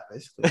about that,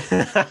 basically.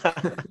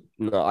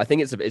 No, I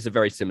think it's a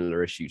very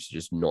similar issue to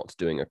just not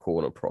doing a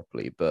corner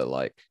properly,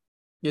 but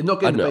you're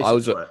not getting. I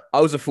was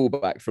a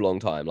fullback for a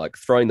long time,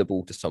 throwing the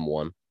ball to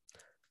someone.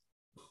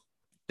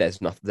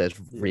 There's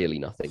really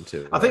nothing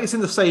to it. I think it's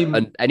in the same.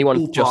 And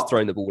anyone just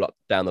throwing the ball up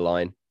down the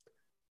line,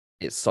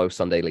 it's so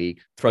Sunday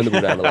League. Throwing the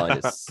ball down the line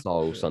is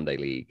so Sunday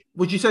League.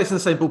 Would you say it's in the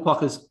same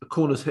ballpark as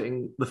corners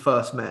hitting the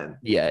first man?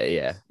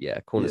 Yeah.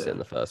 Corners hitting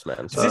the first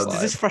man.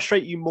 Does this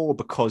frustrate you more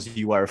because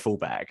you were a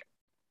fullback?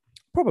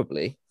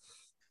 Probably.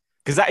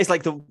 Because that is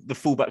the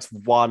fullback's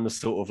one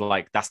sort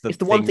of that's the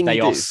thing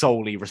they are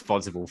solely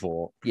responsible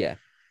for. Yeah.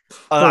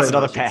 Oh, that's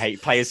another pet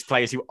hate.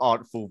 Players who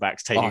aren't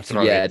fullbacks taking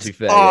throw-ins. Yeah, to be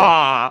fair.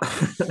 Yeah.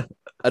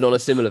 And on a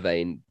similar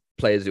vein,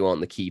 players who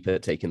aren't the keeper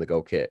taking the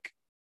goal kick.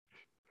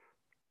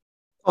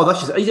 Oh,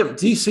 that's just.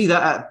 Do you see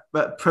that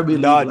at Premier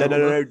League?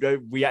 No.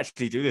 We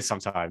actually do this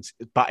sometimes,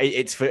 but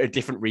it's for a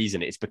different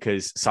reason. It's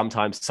because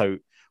sometimes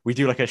we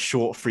do a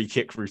short free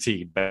kick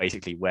routine,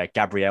 basically, where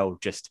Gabriel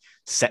just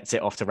sets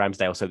it off to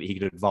Ramsdale so that he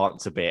can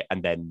advance a bit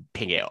and then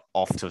ping it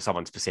off to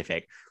someone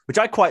specific, which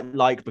I quite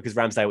like because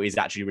Ramsdale is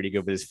actually really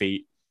good with his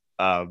feet.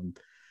 So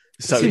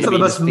it seems like the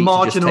most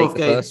marginal of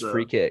games. First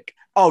free kick.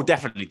 Oh,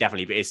 definitely.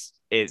 But it's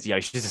it's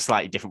just a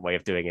slightly different way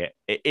of doing it.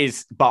 It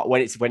is, but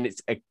when it's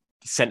a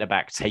centre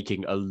back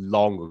taking a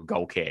long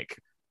goal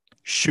kick,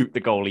 shoot the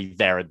goalie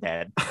there and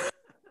then.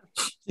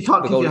 You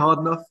can't kick it hard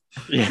enough.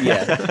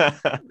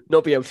 Yeah.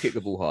 Not be able to kick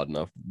the ball hard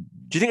enough.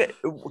 Do you think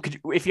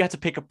if you had to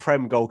pick a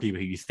Prem goalkeeper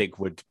who you think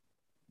would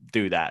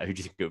do that, who do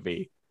you think it would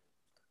be?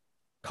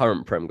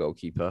 Current Prem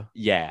goalkeeper?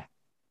 Yeah.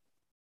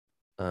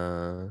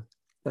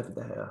 David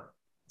De Gea.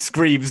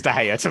 Screams De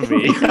Gea to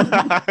me.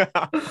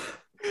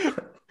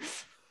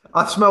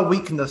 I smell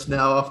weakness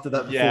now after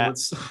that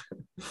performance.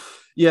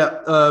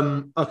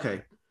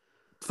 Okay.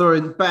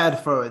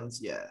 Bad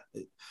throw-ins, yeah.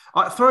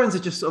 Throw-ins are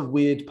just sort of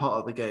weird part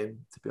of the game,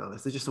 to be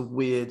honest. They're just a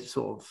weird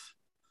sort of...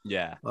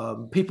 Yeah.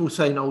 People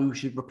saying, we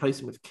should replace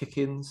them with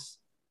kick-ins.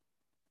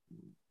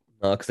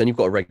 Because then you've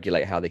got to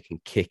regulate how they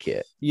can kick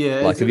it.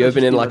 Yeah. Have you ever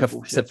been in a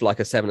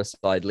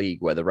 7-a-side league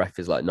where the ref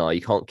is no,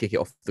 you can't kick it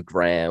off the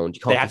ground.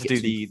 You can't kick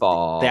it too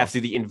far. They have to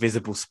do the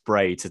invisible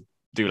spray to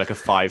do a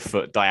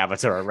 5-foot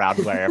diameter around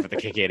wherever the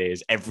kick in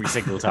is every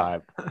single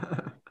time.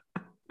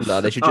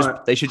 No, they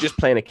should just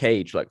play in a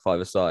cage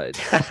 5-a-side.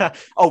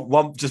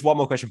 Just one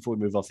more question before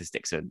we move on to this,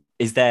 Dixon.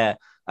 Is there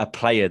a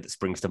player that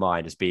springs to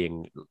mind as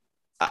being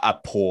a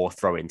poor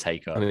throw-in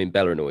taker? I mean,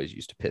 Bellerin always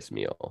used to piss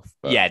me off.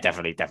 But... Yeah,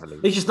 definitely.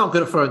 He's just not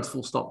good at throwing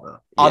full stop, though.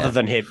 Other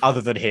than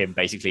him,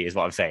 basically, is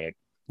what I'm saying.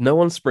 No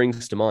one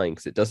springs to mind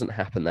because it doesn't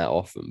happen that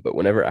often. But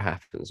whenever it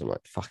happens, I'm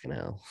like, fucking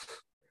hell,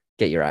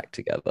 get your act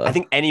together. I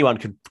think anyone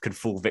could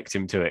fall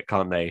victim to it,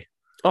 can't they?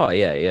 Oh,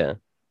 yeah.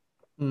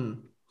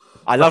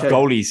 I love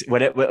goalies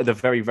when the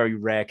very, very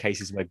rare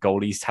cases where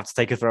goalies have to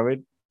take a throw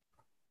in.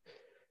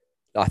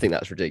 I think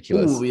that's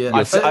ridiculous. Ooh, yeah.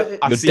 I've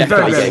seen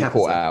getting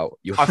caught out.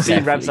 I've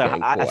seen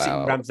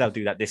Ramsdale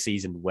do that this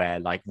season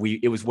where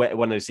it was one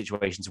of those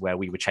situations where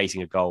we were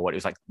chasing a goal where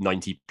it was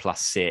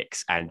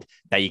 90+6 and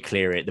they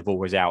clear it, the ball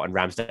goes out and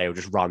Ramsdale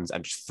just runs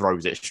and just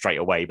throws it straight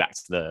away back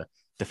to the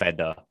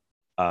defender.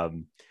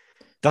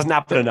 Doesn't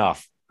happen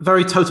enough.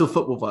 Very Total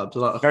Football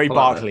vibes. Very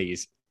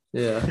Barclays.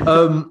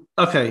 Yeah.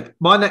 Okay.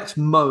 My next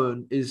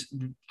moan is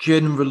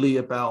generally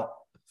about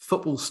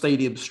football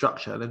stadium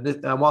structure.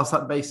 And whilst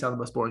that may sound the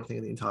most boring thing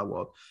in the entire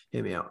world,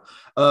 hear me out.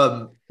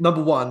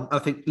 Number one, I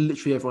think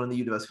literally everyone in the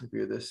universe can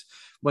agree with this.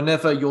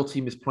 Whenever your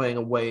team is playing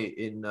away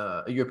in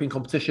a European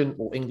competition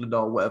or England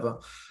or whatever,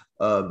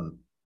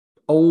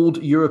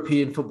 old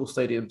European football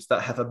stadiums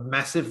that have a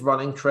massive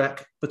running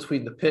track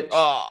between the pitch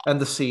and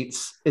the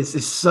seats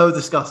is so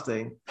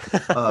disgusting.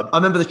 I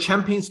remember the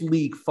Champions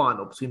League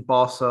final between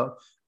Barca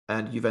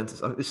and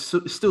Juventus.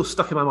 It's still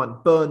stuck in my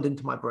mind, burned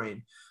into my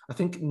brain. I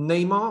think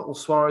Neymar or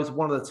Suarez,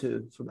 one of the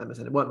two from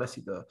MSN, it weren't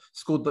Messi though,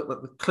 scored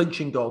the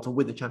clinching goal to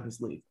win the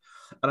Champions League.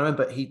 And I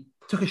remember he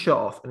took a shot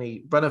off and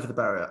he ran over the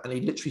barrier and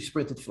he literally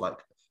sprinted for like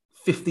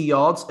 50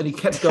 yards and he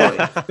kept going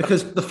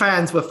because the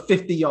fans were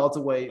 50 yards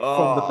away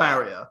from the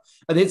barrier.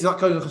 And it's like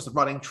going across the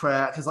running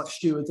track. There's like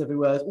stewards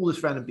everywhere. There's all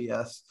this random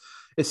BS.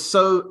 It's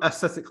so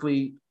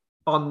aesthetically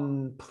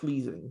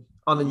unpleasing,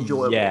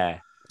 unenjoyable. Yeah.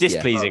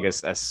 Displeasing,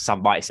 as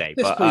some might say.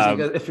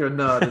 Displeasing if you're a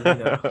nerd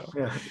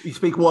and you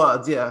speak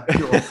words, sure.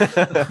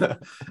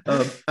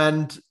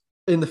 And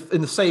in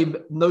the same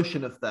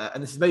notion of that,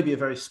 and this is maybe a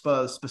very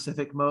Spurs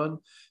specific moan,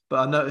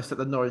 but I noticed at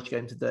the Norwich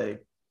game today,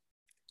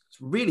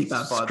 it's really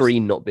bad vibes.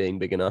 Screen not being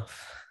big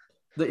enough.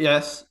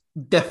 Yes,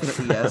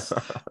 definitely yes.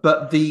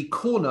 But the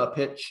corner of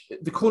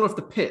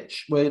the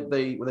pitch where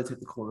they take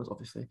the corners,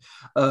 obviously,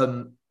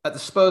 at the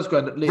Spurs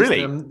ground at least.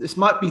 Really? This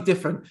might be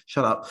different.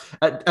 Shut up.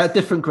 At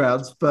different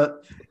grounds,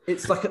 but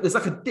it's like there's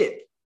like a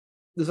dip.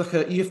 You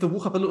have to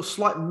walk up a little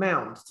slight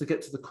mound to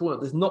get to the corner.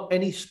 There's not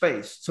any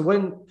space. So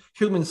when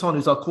Heung-min Son,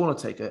 who's our corner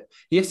taker,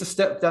 he has to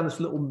step down this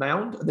little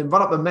mound and then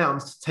run up the mound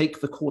to take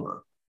the corner.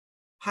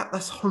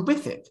 That's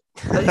horrific.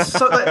 That is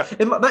so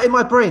in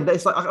my brain. That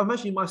is like I'm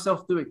imagining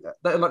myself doing that.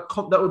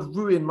 That would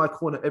ruin my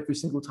corner every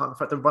single time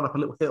if I had to run up a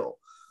little hill.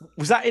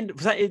 Was that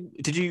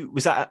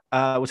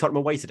Tottenham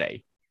away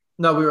today?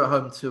 No, we were at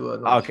home too.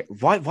 Okay.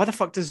 Why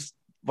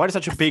does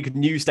such a big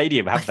new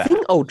stadium have that? I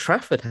think Old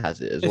Trafford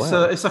has it as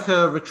well. It's like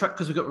a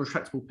because we've got a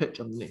retractable pitch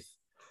underneath.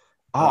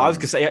 I was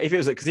gonna say if it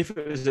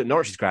was at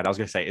Norwich's ground, I was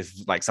gonna say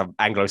it's like some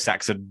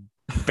Anglo-Saxon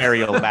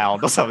burial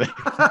mound or something.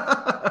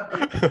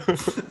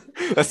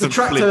 That's the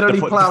tractor had only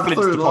plowed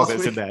through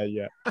deposits in there.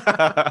 Yeah.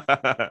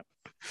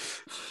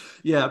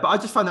 Yeah, but I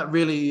just find that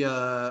really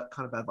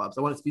kind of bad vibes.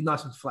 I want it to be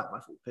nice and flat, my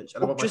full pitch,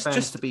 and I want my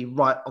fans to be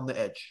right on the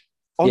edge.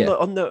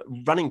 On the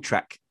running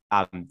track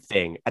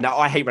thing, and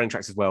I hate running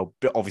tracks as well,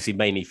 but obviously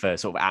mainly for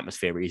sort of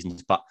atmosphere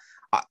reasons. But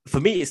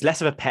for me, it's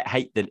less of a pet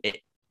hate than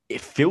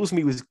it fills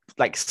me with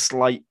like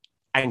slight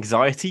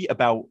anxiety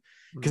about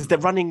because they're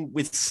running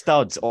with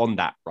studs on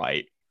that,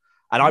 right?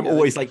 And I'm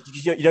always like,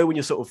 you know, when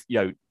you're sort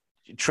of,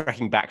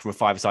 trekking back from a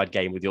five-a-side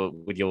game with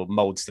your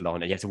mold still on,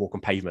 and you have to walk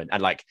on pavement,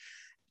 and like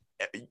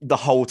the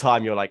whole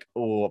time you're like,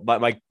 oh,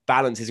 my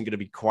balance isn't going to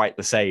be quite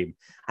the same.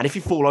 And if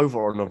you fall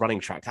over on a running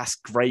track, that's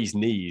grazed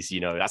knees.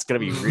 That's going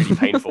to be really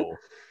painful.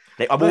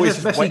 I'm always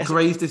especially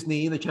grazed his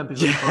knee in the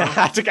Champions League. I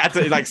had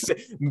to like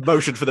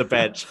motion for the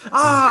bench.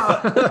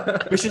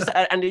 Which is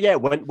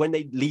when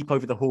they leap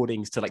over the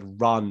hoardings to like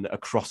run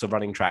across a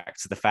running track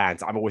to the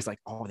fans, I'm always like,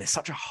 oh, there's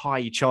such a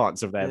high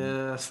chance of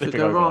them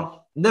slipping over. Wrong.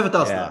 Never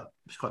does that.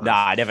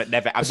 Nah, never.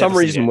 For some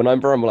reason,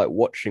 whenever I'm like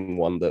watching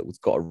one that's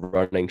got a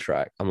running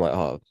track, I'm like,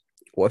 oh,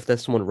 what if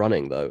there's someone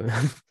running though?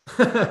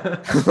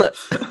 What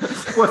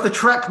if the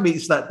track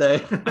meets that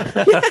day?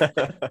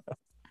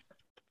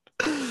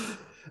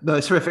 No,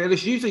 it's terrific. And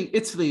it's usually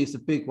Italy is the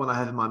big one I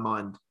have in my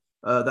mind.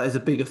 That is a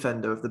big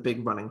offender of the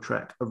big running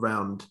track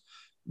around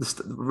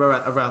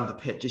the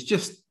pitch. It's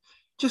just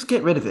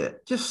get rid of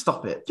it. Just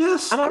stop it.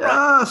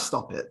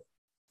 Stop it.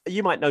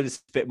 You might know this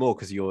a bit more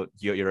because you're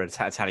an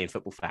Italian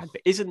football fan.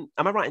 But am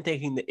I right in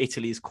thinking that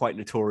Italy is quite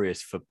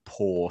notorious for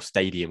poor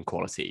stadium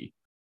quality?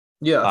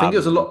 Yeah, I think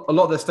there's a lot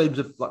of their stadiums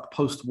are like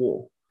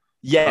post-war.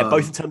 Yeah,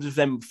 both in terms of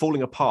them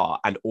falling apart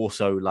and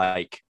also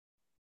like.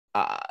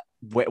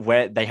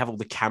 Where they have all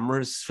the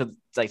cameras for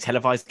like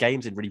televised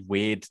games in really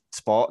weird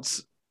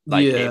spots.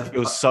 Like it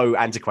feels so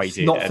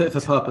antiquated. Not fit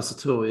for purpose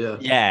at all,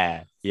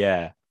 Yeah.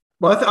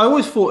 Well, I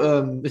always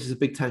thought this is a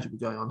big tangent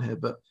going on here,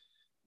 but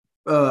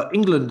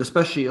England,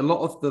 especially, a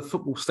lot of the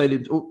football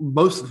stadiums, or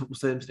most of the football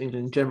stadiums in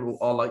England in general,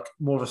 are like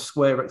more of a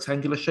square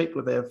rectangular shape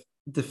where they have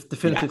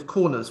definitive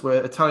corners,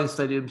 where Italian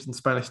stadiums and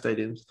Spanish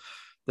stadiums,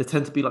 they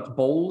tend to be like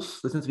bowls.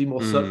 They tend to be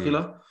more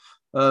circular,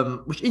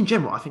 which in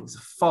general, I think is a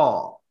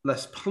far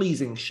less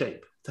pleasing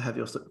shape to have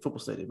your football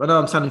stadium. I know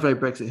I'm sounding very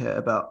Brexit here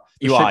about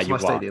the shapes of my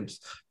stadiums,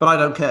 but I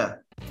don't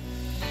care.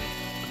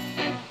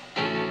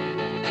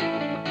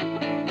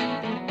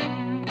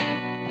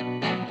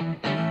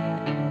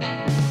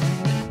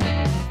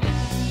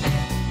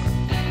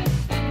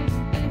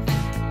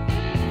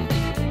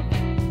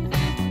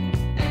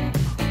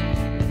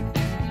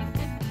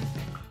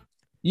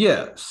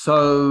 Yeah,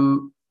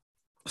 so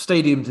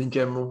stadiums in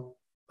general,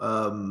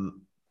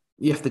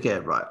 you have to get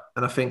it right,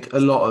 and I think a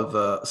lot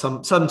of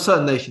some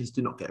certain nations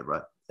do not get it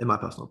right, in my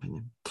personal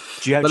opinion.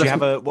 Do you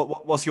have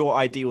what's your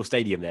ideal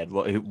stadium then?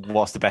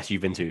 What's the best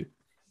you've been to?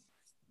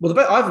 Well,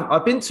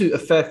 I've been to a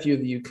fair few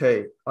in the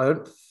UK. I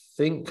don't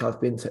think I've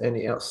been to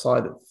any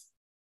outside of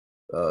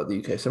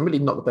the UK, so I'm really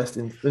not the best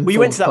in. Well, you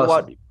went to that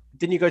one.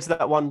 Didn't you go to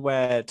that one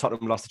where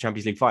Tottenham lost the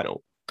Champions League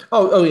final?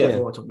 Oh yeah. What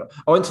am I talking about?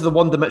 I went to the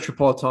Wanda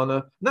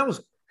Metropolitana, and that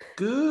was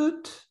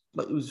good.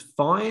 Like, it was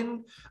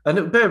fine.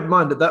 And bear in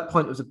mind, at that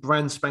point, it was a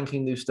brand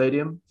spanking new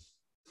stadium.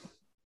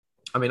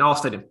 I mean, our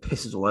stadium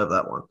pisses all over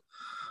that one.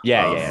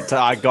 Yeah. So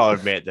I got to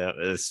admit that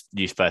this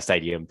new Spurs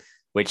stadium,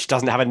 which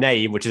doesn't have a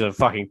name, which is a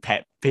fucking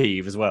pet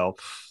peeve as well.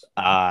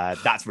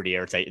 That's really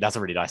irritating. That's a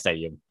really nice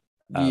stadium.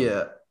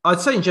 Yeah. I'd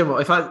say in general,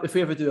 if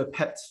we ever do a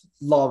pet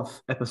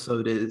love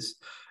episode, is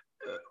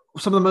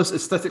some of the most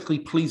aesthetically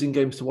pleasing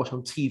games to watch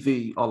on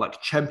TV are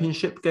like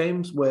championship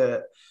games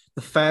where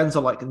the fans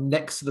are like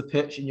next to the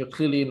pitch and you're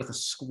clearly in like a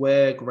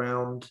square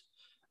ground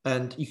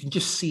and you can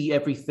just see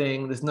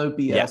everything. There's no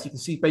BS. Yeah. You can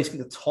see basically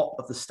the top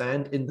of the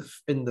stand in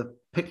the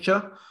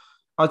picture.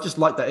 I just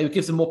like that. It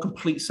gives a more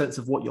complete sense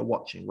of what you're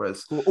watching.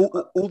 Whereas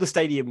all the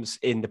stadiums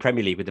in the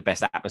Premier League with the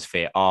best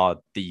atmosphere are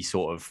the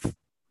sort of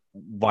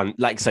one,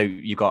 like, so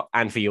you got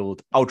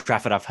Anfield. Old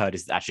Trafford, I've heard,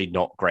 is actually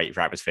not great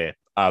for atmosphere.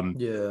 But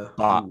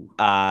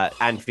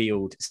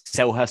Anfield,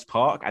 Selhurst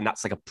Park, and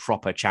that's like a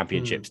proper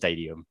championship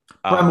stadium.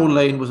 Bramall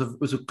Lane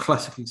was a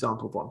classic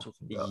example of what I'm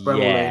talking about. Bramall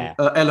Lane,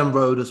 Ellen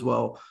Road as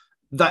well.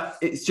 That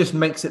it just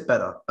makes it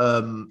better.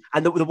 And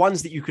the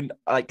ones that you can,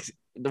 like,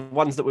 the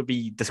ones that would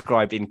be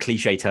described in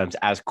cliche terms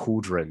as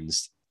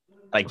cauldrons,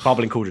 like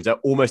bubbling cauldrons, are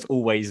almost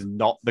always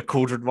not the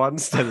cauldron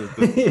ones,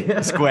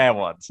 the square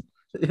ones.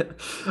 Yeah.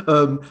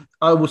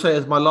 I will say,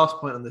 as my last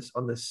point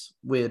on this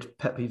weird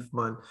pet peeve of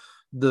mine,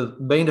 the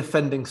main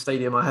offending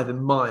stadium I have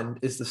in mind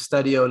is the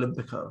Stadio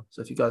Olimpico.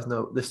 So if you guys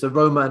know, this is the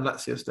Roma and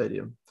Lazio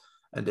stadium,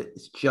 and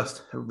it's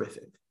just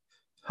horrific.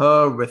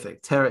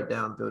 Tear it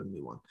down, build a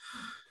new one.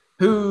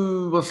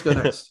 Who wants to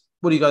go next?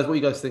 What are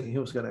you guys thinking? Who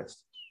wants to go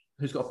next?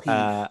 Who's got a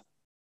peeve?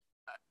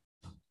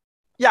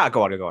 Yeah,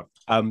 go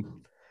on.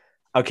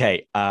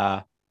 Okay.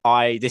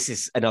 This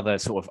is another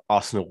sort of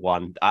Arsenal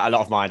one. A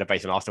lot of mine are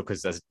based on Arsenal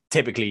because there's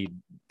typically,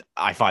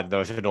 I find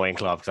those annoying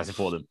clubs because I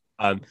support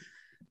them.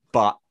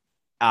 But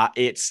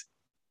it's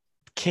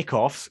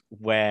kickoffs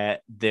where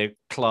the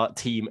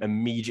team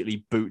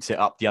immediately boots it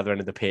up the other end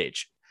of the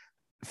pitch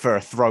for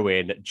a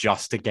throw-in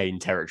just to gain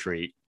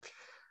territory.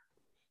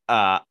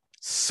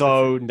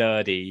 So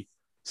nerdy,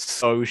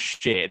 so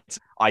shit.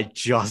 I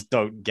just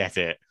don't get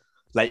it.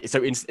 Like,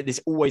 so it's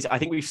always, I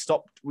think we've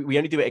stopped, we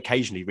only do it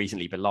occasionally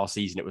recently, but last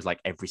season it was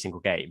like every single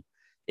game.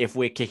 If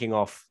we're kicking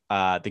off,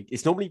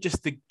 it's normally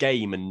just the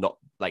game and not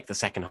like the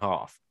second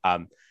half.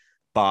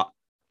 But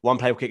one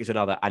player will kick it to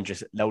another and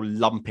just they'll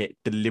lump it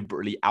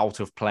deliberately out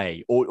of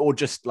play or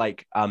just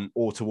like,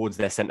 or towards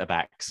their centre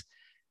backs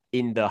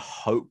in the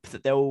hope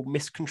that they'll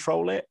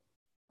miscontrol it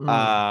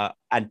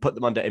and put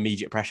them under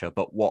immediate pressure.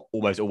 But what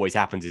almost always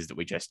happens is that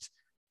we just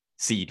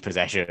cede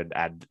possession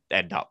and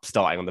end up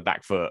starting on the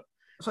back foot.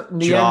 It's like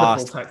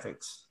Neanderthal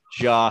tactics.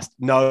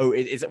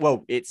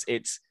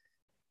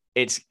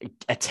 It's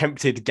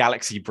attempted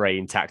galaxy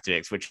brain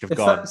tactics, which have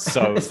gone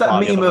so. It's that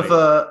meme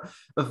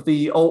of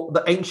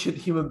the ancient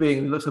human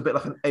being who looks a bit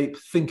like an ape,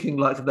 thinking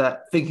like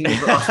that, thinking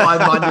of a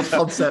high-minded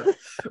concept,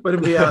 when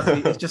in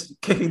reality it's just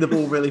kicking the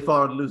ball really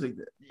far and losing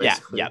it.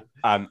 Basically. Yeah.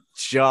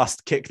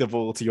 Just kick the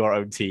ball to your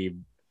own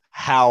team.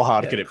 How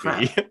hard could it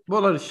be? What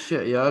a load of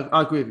shit. Yeah,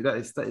 I agree with you.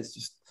 That is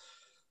just.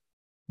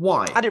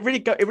 Why? And it really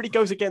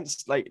goes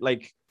against like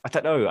I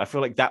don't know. I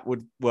feel like that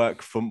would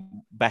work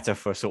better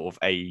for sort of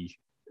a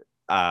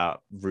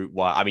Route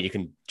 1. I mean, you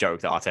can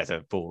joke that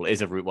Arteta ball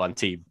is a Route 1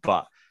 team,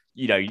 but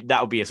you know that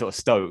would be a sort of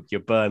Stoke,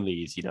 your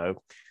Burnleys, you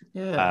know.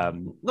 Yeah.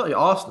 Not your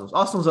Arsenals.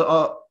 Arsenals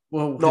are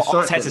well, not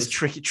Arteta's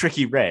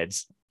tricky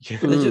Reds.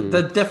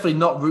 They're definitely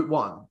not Route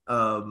 1.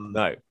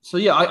 No. So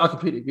yeah, I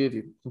completely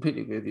agree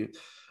with you.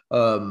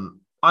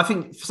 I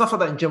think stuff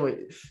like that in general,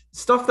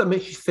 stuff that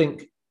makes you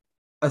think,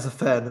 as a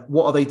fan,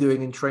 what are they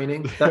doing in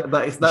training? That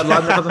line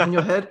that comes up in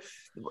your head.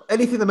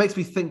 Anything that makes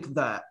me think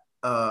that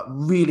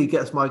really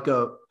gets my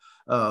goat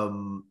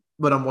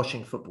when I'm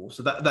watching football.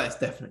 So that is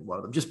definitely one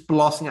of them. Just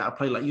blasting out a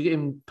play, like you're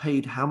getting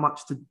paid how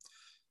much to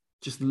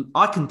just.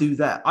 I can do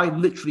that. I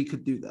literally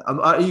could do that.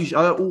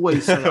 I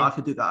always say I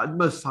could do that.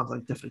 Most times I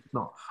definitely could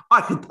not.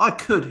 I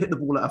could hit the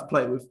ball out of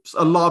play with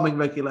alarming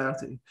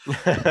regularity.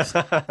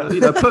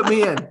 Put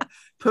me in,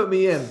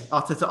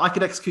 Arteta. I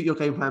could execute your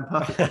game plan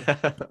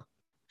perfectly.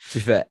 To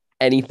be fair,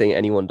 anything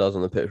anyone does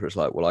on the pitch where it's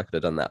like, well, I could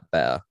have done that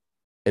better,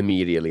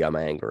 immediately I'm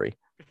angry.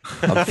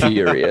 I'm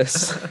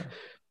furious.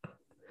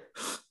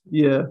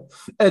 Yeah.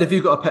 Ed, have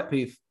you got a pet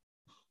peeve?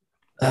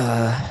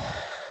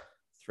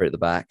 Three at the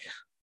back.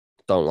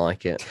 Don't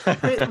like it.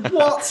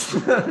 What?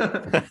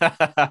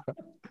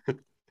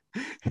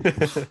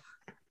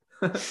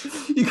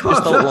 You can't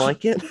just don't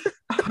like it.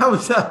 How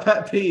is that a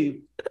pet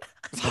peeve?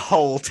 It's a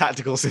whole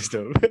tactical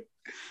system.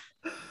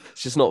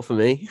 It's just not for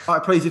me. All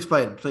right, please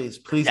explain. Please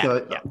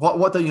go. Yeah.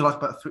 What don't you like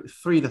about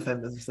three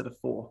defenders instead of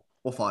 4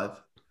 or 5?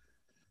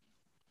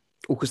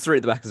 Well, because 3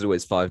 at the back is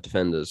always 5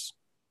 defenders.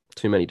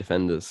 Too many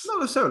defenders.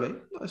 Not necessarily.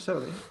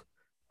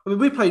 I mean,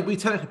 we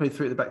technically played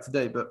 3 at the back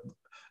today, but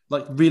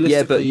Like realistically,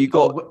 Yeah, but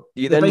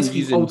you they're then basically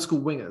using old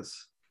school wingers.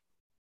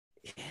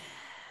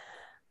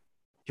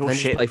 Your then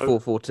just shit. play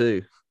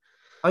 4-4-2.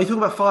 Are you talking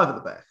about 5 at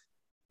the back?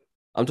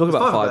 I'm talking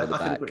about 5 at the I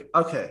can back. agree.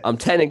 Okay. I'm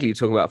technically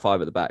talking about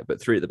 5 at the back,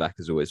 but 3 at the back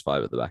is always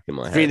 5 at the back in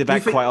my head. 3 at the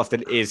back think- quite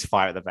often is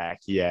 5 at the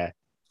back. Yeah.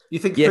 You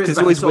think Yeah, 3 at the 'cause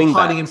back always is sort of wing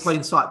hiding in backs.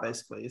 plain sight,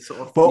 basically. It's sort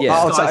of Well,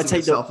 Yeah. disguising I'd take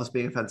itself as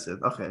being offensive.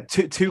 Okay.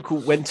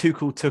 Tuchel, when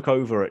Tuchel took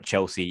over at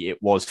Chelsea,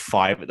 it was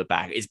 5 at the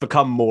back. It's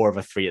become more of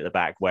a 3 at the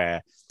back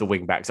where the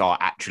wing backs are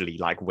actually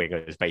like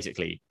wingers,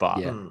 basically. But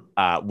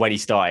Yeah. when he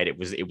started,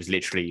 it was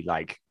literally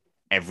like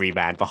every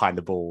man behind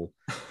the ball.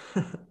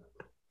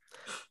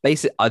 I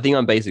think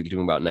I'm basically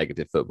talking about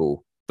negative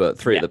football, but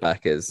 3 at the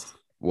back is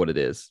what it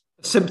is.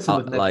 Symptom of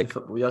negative like-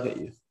 football. Yeah, I get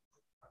you.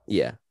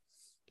 Yeah.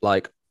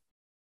 Like,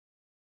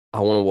 I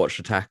want to watch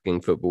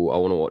attacking football. I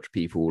want to watch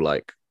people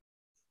like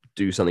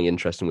do something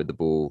interesting with the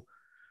ball.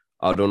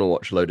 I don't want to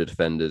watch a load of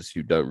defenders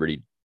who don't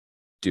really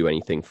do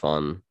anything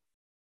fun,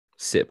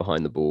 sit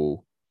behind the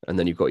ball, and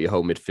then you've got your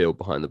whole midfield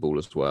behind the ball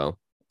as well.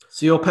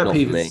 So your pet Not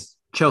peeve for me. is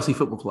Chelsea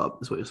Football Club,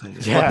 is what you're saying.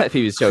 Yeah. My pet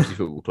peeve is Chelsea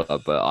Football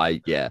Club, but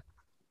it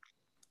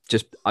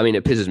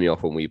pisses me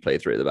off when we play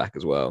 3 at the back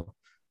as well.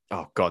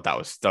 Oh God,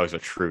 those were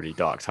truly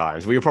dark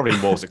times. We were probably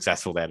more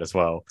successful then as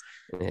well.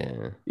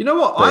 Yeah. You know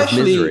what? But it's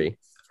misery.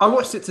 I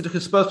watched it today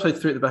because Spurs played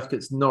 3 at the back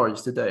against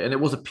Norwich today, and it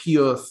was a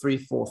pure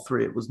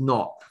 3-4-3. It was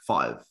not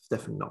 5.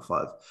 Definitely not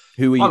 5.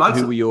 Who were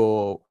it.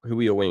 your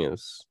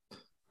wingers?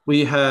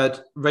 We had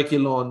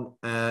Reguilon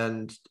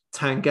and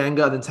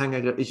Tanganga, and then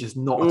Tanganga is just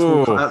not at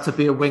all cut out to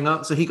be a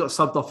winger. So he got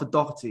subbed off for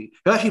Doherty,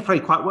 who actually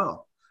played quite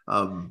well.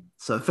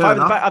 So fair 5 at the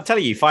enough. back, I'm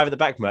telling you, 5 at the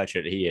back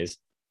merchant, he is.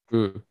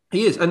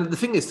 He is. And the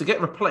thing is, to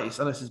get replaced,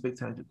 I know this is a big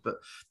tangent, but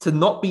to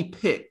not be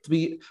picked,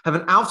 have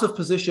an out of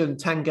position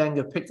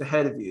Tanganga picked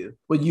ahead of you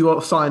when you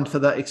are signed for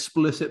that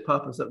explicit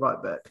purpose at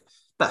right back,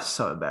 that's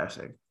so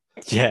embarrassing.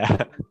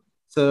 Yeah.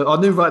 So our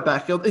new right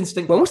back,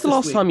 instinct. When was the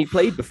last time you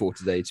played before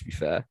today, to be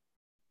fair?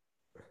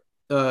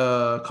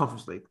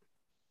 Conference League.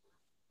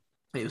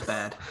 It was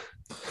bad.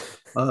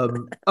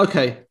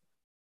 Okay.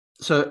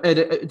 So,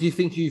 Ed, do you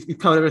think you've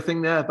covered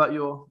everything there about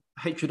your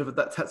hatred of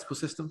that tactical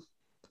system?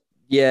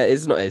 Yeah,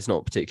 it's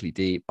not particularly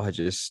deep. I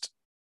don't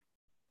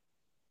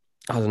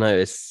know.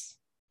 It's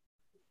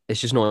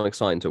just not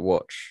exciting to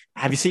watch.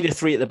 Have you seen a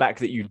 3 at the back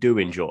that you do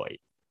enjoy?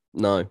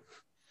 No.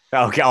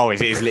 Okay. Oh,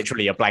 it is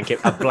literally a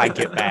blanket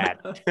ban.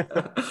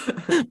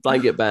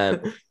 Blanket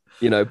ban.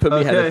 You know, put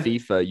me ahead of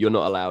FIFA. You're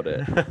not allowed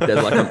it.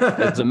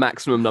 There's a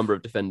maximum number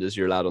of defenders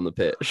you're allowed on the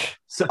pitch.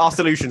 So our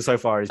solution so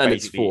far is And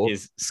basically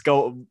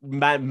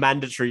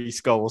mandatory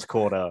skulls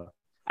corner,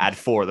 add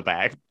 4 at the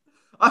back.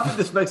 I think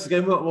this makes the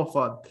game a lot more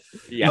fun.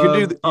 Yeah.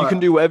 You can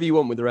do whatever you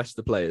want with the rest of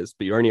the players,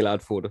 but you're only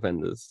allowed 4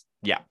 defenders.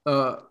 Yeah.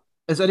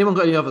 Has anyone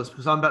got any others?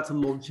 Because I'm about to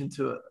launch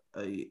into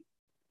a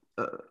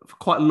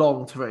quite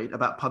long tirade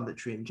about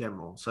punditry in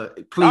general. So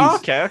please,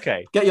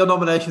 okay. get your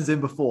nominations in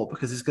before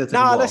because it's going to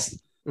take a while.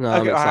 No,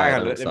 I'm Okay, excited. hang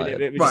on. I'm Let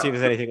excited. me just see if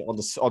there's anything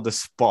on the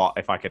spot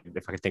if I can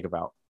think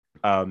about.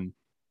 My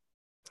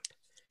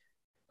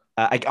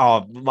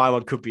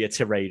one could be a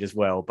tirade as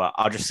well, but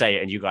I'll just say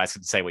it and you guys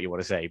can say what you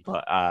want to say.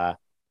 But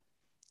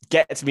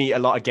gets me a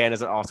lot again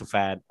as an Arsenal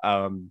fan.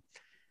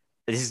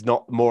 This is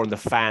not more on the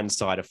fan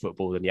side of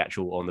football than the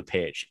actual on the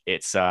pitch.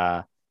 It's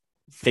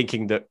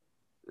thinking that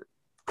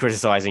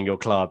criticizing your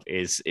club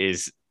is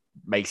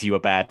makes you a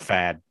bad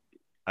fan.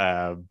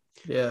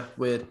 Yeah,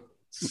 weird.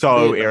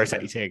 So Weird,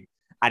 irritating.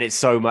 And it's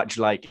so much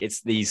like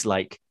it's these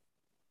like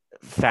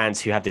fans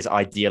who have this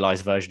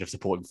idealized version of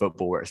supporting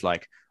football where it's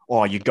like,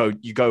 oh, you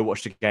go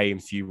watch the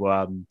games, you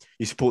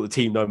support the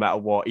team no matter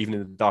what, even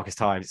in the darkest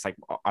times. It's like,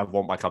 I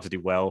want my club to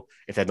do well.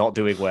 If they're not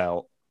doing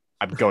well,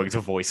 I'm going to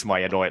voice my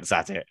annoyance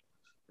at it.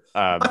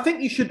 I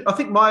think you should. I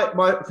think my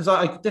because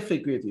I definitely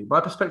agree with you.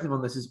 My perspective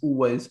on this is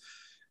always,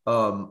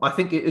 I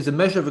think it is a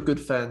measure of a good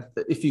fan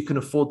that if you can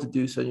afford to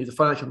do so and you have the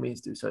financial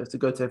means to do so, is to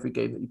go to every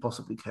game that you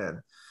possibly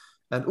can,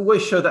 and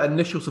always show that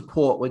initial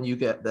support when you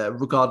get there,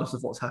 regardless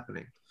of what's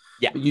happening.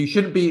 Yeah, but you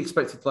shouldn't be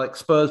expected like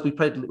Spurs. When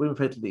we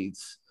played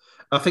Leeds.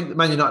 I think that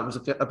Man United was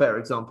a better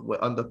example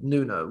where under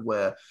Nuno,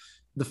 where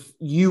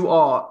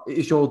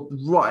it's your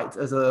right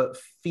as a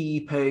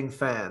fee-paying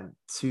fan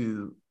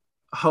to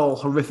hurl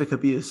horrific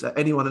abuse at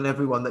anyone and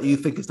everyone that you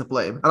think is to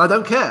blame, and I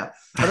don't care.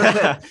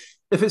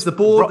 If it's the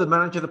board, the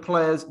manager, the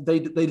players, they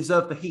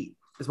deserve the heat.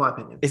 Is my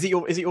opinion. Is it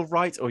your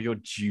right or your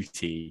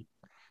duty?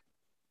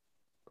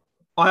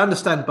 I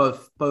understand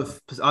both.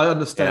 I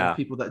understand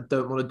people that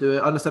don't want to do it.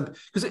 I understand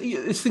because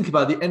think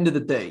about it, at the end of the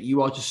day,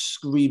 you are just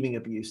screaming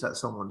abuse at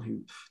someone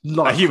who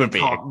a human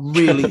being can't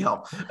really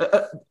help.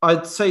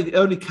 I'd say the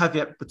only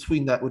caveat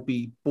between that would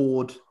be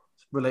board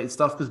related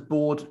stuff because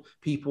board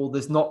people,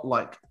 there's not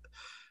like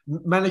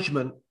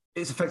management.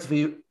 It's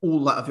effectively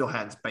all out of your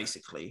hands,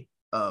 basically.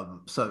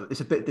 So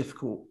it's a bit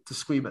difficult to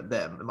scream at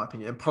them, in my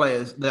opinion. And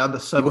players, they're under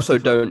so much.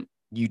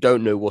 You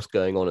don't know what's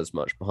going on as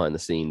much behind the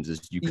scenes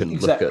as you can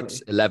look at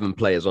 11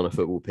 players on a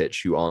football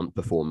pitch who aren't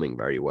performing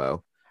very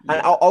well.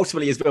 And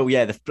ultimately as well,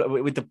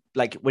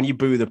 when you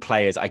boo the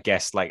players, I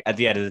guess like at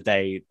the end of the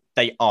day,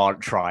 they aren't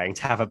trying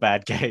to have a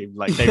bad game.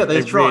 Like they they're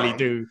really trying.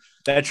 do.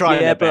 They're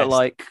trying Yeah, their but best.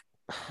 like,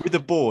 With the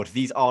board,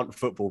 these aren't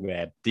football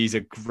men. These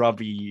are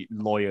grubby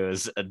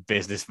lawyers and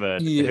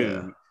businessmen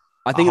who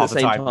I think at half the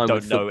the same time time don't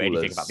with know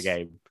anything about the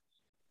footballers, game.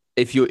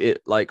 if you're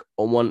like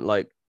on one,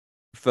 like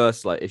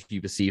first, like if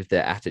you perceive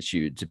their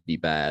attitude to be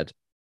bad,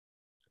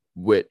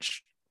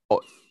 which,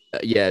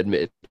 yeah,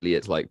 admittedly,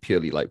 it's like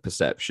purely like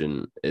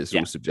perception. It's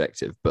all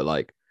subjective, but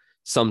like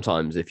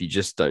sometimes if you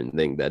just don't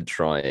think they're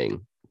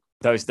trying.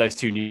 Those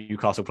two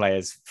Newcastle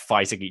players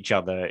fighting each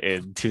other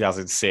in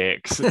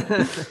 2006.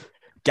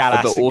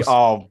 Gallas,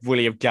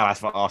 William Gallas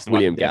for Arsenal.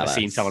 William I've never Gallas.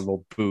 seen someone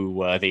more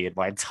boo-worthy in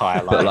my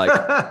entire life. But like,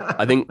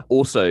 I think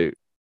also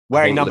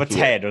wearing number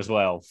 10 as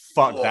well.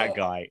 Fuck that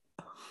guy.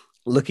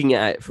 Looking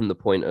at it from the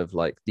point of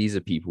like, these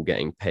are people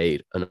getting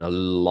paid an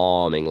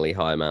alarmingly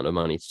high amount of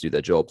money to do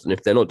their jobs, and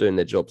if they're not doing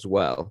their jobs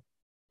well,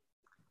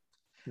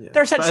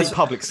 they're essentially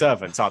public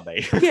servants, aren't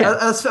they? Yeah,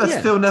 as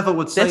Phil Neville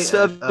would say, they're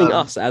serving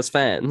us as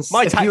fans.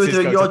 If you were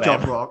doing your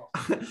job wrong,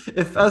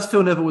 as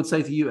Phil Neville would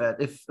say to you, Ed,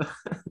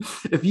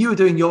 if you were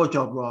doing your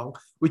job wrong,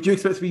 would you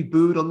expect to be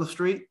booed on the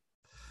street,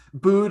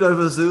 booed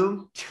over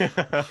Zoom?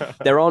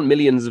 There aren't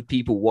millions of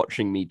people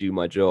watching me do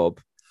my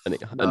job,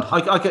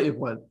 I get your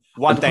point.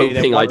 One day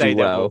there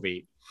will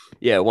be.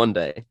 Yeah, one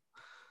day.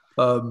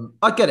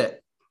 I get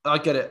it.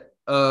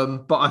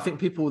 But I think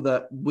people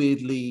that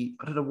weirdly,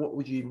 I don't know, what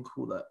would you even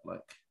call that?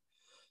 Like,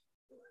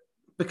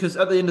 because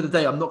at the end of the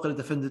day, I'm not going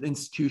to defend an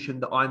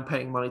institution that I'm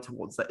paying money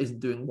towards that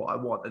isn't doing what I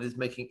want and is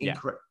making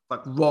incorrect,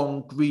 like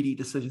wrong, greedy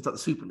decisions, like the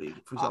Super League,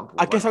 for example.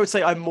 I guess I would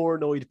say I'm more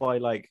annoyed by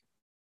like,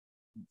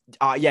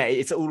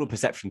 it's all a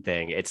perception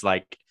thing. It's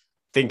like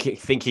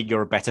thinking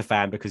you're a better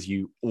fan because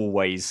you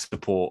always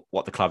support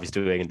what the club is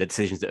doing and the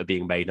decisions that are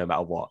being made, no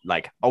matter what.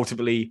 Like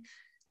ultimately,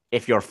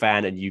 if you're a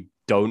fan and you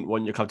don't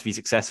want your club to be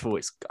successful,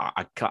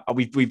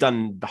 we've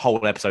done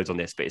whole episodes on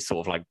this, but it's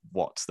sort of like,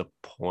 what's the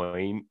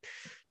point?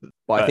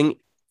 But I think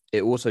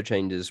it also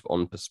changes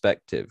on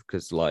perspective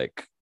because,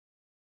 like,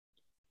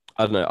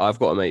 I don't know, I've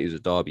got a mate who's a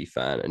Derby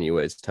fan and he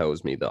always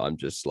tells me that I'm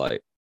just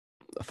like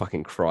a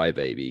fucking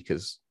crybaby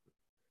because,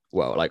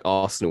 well, like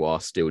Arsenal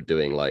are still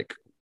doing like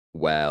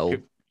well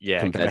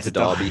compared to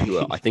Derby,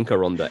 who I think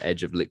are on the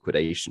edge of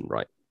liquidation,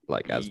 right?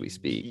 Like as we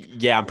speak.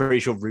 Yeah, I'm pretty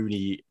sure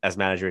Rooney as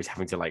manager is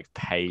having to like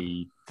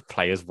pay the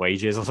players'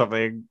 wages or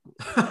something.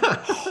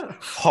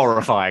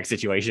 Horrifying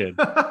situation.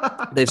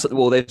 They've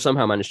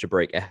somehow managed to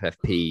break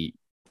FFP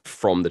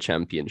from the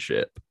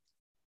championship.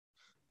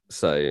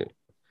 So,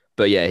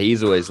 but yeah,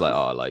 he's always like,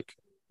 like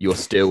you're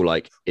still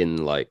like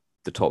in like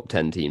the top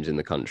 10 teams in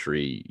the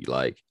country,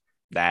 like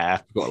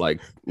got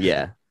like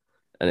and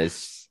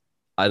it's,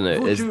 I don't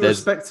know,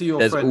 there's friend,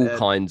 all Ed.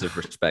 kinds of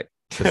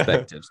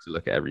perspectives to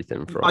look at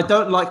everything from. I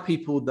don't like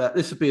people that,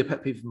 this would be a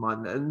pet peeve of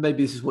mine, and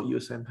maybe this is what you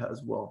were saying, Pat,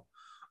 as well,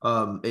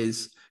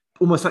 is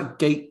almost like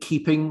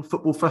gatekeeping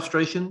football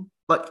frustration.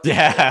 Like,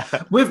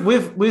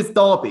 with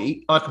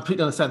Derby, I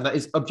completely understand that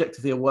is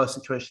objectively a worse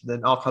situation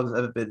than our club has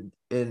ever been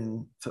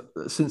in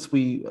since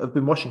we have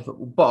been watching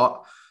football.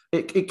 But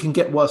it can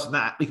get worse than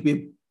that. It could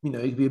be, you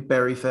could be a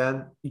Bury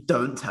fan. You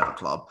don't have a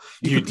club.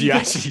 You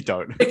actually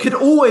don't. It can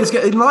always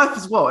get, in life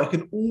as well, it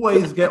can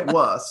always get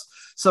worse.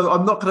 So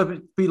I'm not going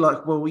to be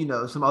like, well,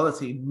 some other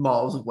team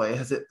miles away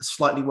has it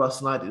slightly worse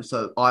than I do.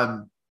 So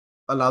I'm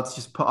allowed to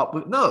just put up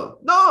with, no,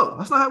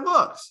 that's not how it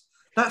works.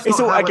 That's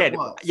not how it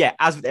works. Yeah,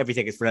 as with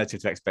everything, it's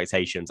relative to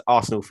expectations.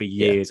 Arsenal for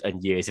years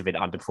and years have been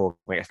underperforming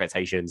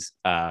expectations.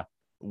 I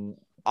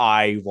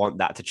want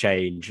that to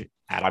change,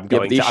 and I'm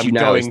going to talk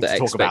about it.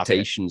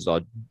 Expectations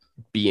are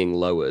being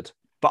lowered.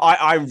 But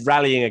I'm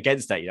rallying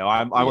against that.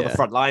 I'm on the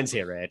front lines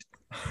here, Ed.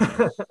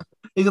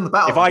 He's on the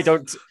battle.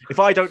 If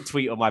I don't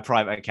tweet on my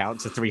private account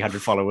to 300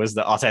 followers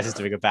that Arteta's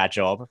doing a bad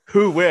job,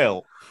 who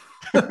will?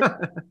 How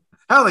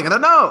are they going to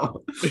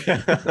know?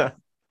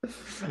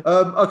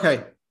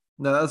 Okay.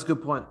 No, that's a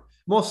good point.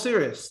 More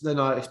serious than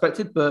I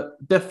expected,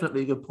 but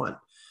definitely a good point.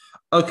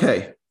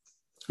 Okay.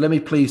 Let me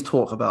please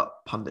talk about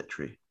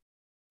punditry.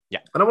 Yeah.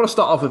 And I want to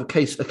start off with a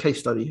case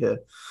study here.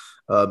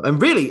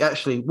 And really,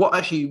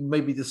 what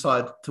made me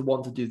decide to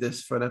want to do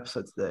this for an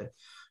episode today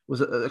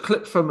was a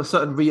clip from a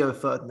certain Rio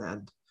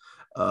Ferdinand,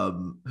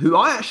 who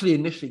I actually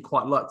initially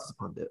quite liked as a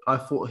pundit. I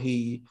thought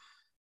he's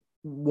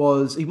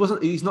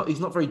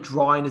not very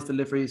dry in his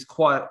delivery. He's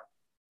quite,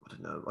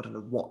 I don't know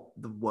what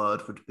the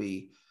word would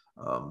be.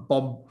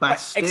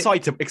 Bombastic,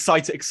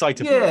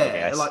 excitable.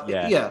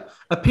 Yeah,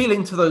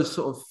 appealing to those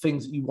sort of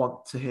things that you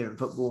want to hear in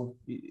football,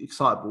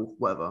 excitable,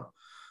 whatever.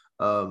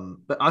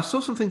 But I saw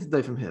something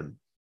today from him,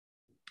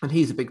 and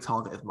he's a big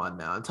target of mine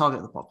now, and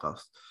target of the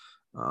podcast,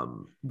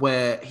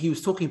 where he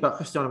was talking about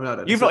Cristiano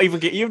Ronaldo. You've not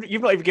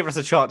even given us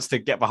a chance to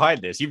get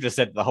behind this. You've just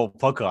said the whole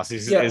podcast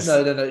is.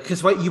 No.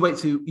 Because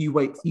you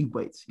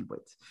wait.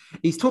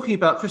 He's talking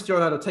about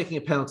Cristiano Ronaldo taking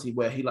a penalty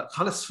where he like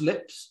kind of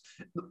slips.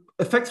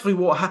 Effectively,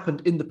 what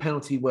happened in the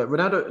penalty where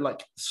Ronaldo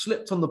like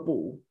slipped on the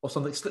ball or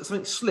something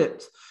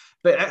slipped,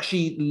 but it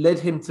actually led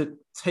him to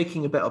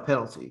taking a better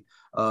penalty.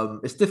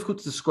 It's difficult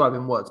to describe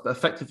in words, but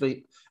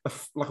effectively,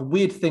 like a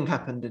weird thing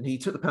happened, and he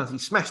took the penalty, he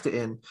smashed it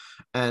in,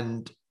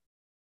 and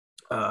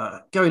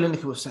Gary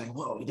Lineker was saying,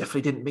 "Well, he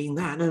definitely didn't mean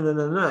that.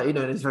 No, in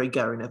his very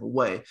Gary Neville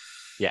way."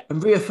 Yeah.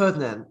 And Rio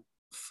Ferdinand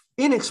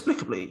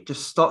inexplicably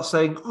just starts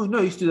saying, "Oh no,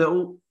 he used to do that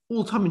all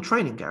the time in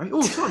training, Gary.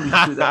 All the time he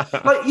used to do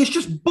that." Like, it's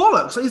just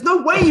bollocks. Like, there's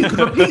no way you could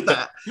repeat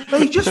that.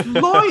 Like, he's just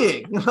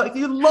lying. Like,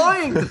 you're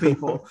lying to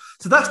people.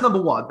 So that's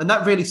number one. And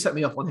that really set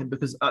me off on him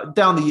because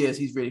down the years,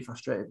 he's really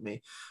frustrated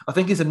me. I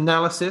think his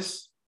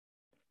analysis,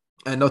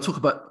 and I'll talk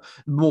about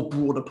the more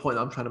broader point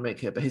I'm trying to make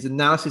here, but his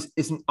analysis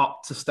isn't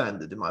up to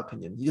standard, in my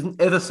opinion. He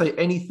doesn't ever say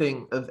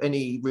anything of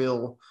any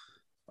real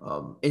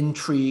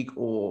intrigue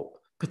or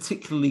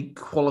particularly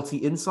quality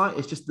insight.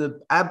 It's just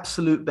the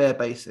absolute bare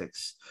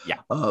basics. Yeah.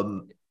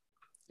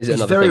 Is it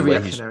another very thing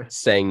where reactionary. he's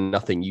saying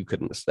nothing you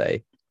couldn't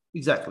say?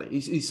 Exactly.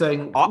 He's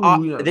saying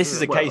this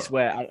is a case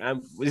where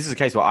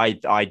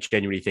I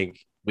genuinely think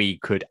we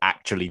could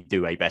actually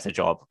do a better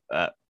job.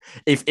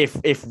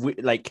 If we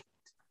like.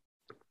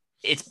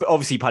 It's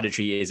obviously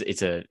punditry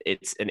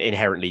it's an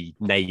inherently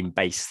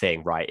name-based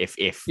thing, right?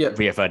 If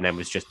Rio Ferdinand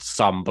was just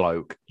some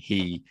bloke,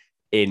 he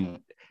in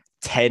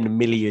 10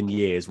 million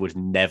years would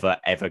never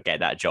ever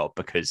get that job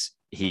because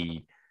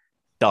he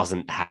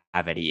doesn't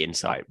have any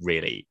insight,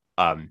 really.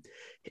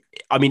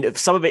 I mean,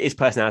 some of it is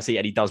personality,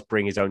 and he does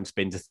bring his own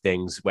spin to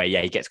things where,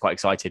 he gets quite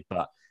excited,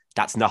 but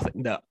that's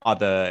nothing that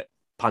other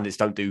pundits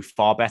don't do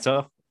far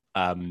better.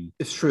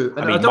 It's true.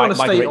 And I don't want to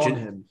stay on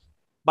him.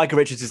 Michael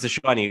Richards is the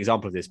shining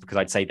example of this because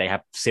I'd say they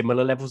have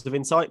similar levels of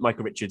insight.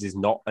 Michael Richards is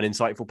not an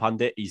insightful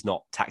pundit. He's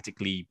not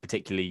tactically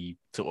particularly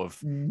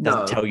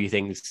doesn't tell you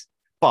things,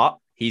 but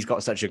he's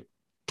got such a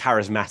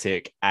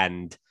charismatic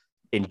and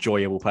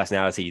enjoyable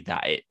personality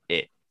that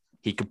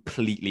he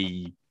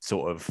completely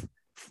sort of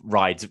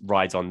rides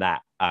on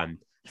that. I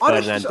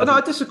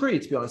disagree,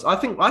 to be honest. I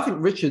think Michael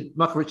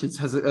Richards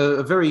has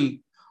a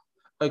very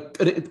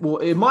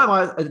in my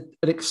mind,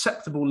 an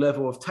acceptable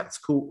level of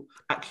tactical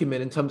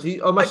acumen in terms of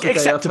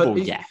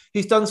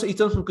he's done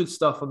some good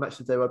stuff on Match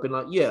of the Day where I've been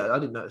like, I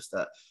didn't notice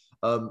that.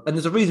 And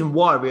there's a reason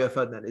why Rio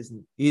Ferdinand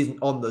isn't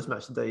on those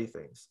Match of the Day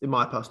things, in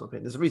my personal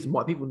opinion. There's a reason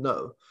why people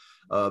know.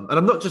 And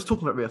I'm not just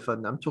talking about Rio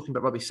Ferdinand, I'm talking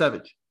about Robbie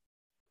Savage.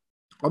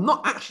 I'm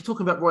not actually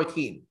talking about Roy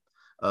Keane.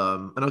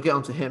 And I'll get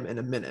onto him in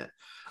a minute.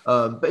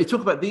 But you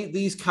talk about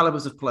these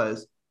calibers of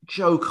players.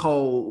 Joe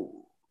Cole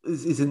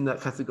is in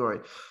that category.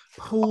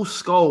 Paul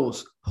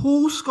Scholes,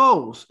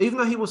 even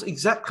though he was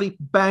exactly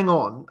bang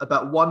on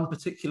about one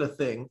particular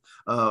thing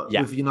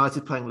with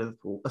United playing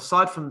Liverpool,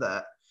 aside from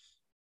that,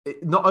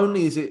 not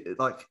only is it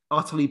like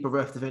utterly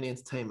bereft of any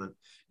entertainment,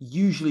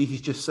 usually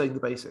he's just saying the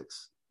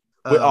basics.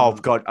 Paul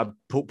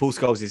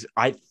Scholes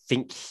I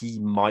think he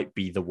might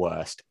be the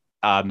worst.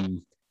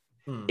 In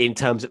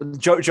terms of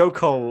Joe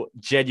Cole,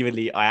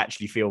 genuinely, I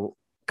actually feel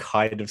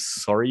kind of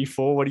sorry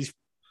for what he's.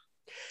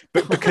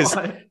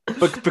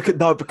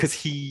 Because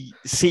he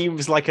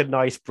seems like a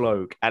nice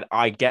bloke, and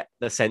I get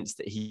the sense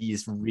that he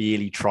is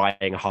really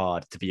trying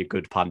hard to be a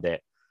good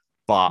pundit,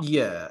 but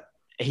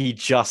he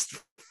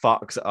just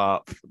fucks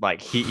up.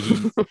 Like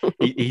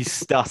he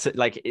stutters.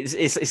 Like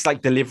it's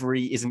like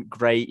delivery isn't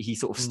great. He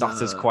sort of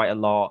stutters quite a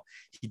lot.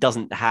 He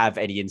doesn't have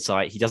any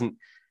insight. He doesn't.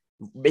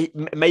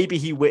 Maybe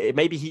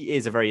he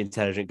is a very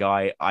intelligent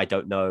guy. I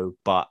don't know,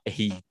 but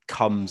he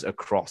comes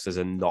across as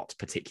a not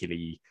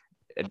particularly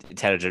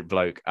intelligent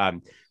bloke.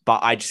 But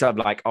I'm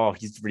like,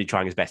 he's really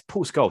trying his best.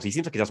 Paul Scholes, he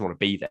seems like he doesn't want to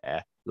be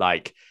there.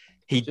 Like,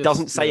 he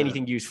doesn't say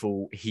anything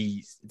useful.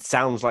 He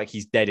sounds like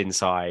he's dead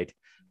inside.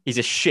 He's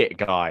a shit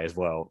guy as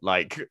well.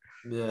 Like,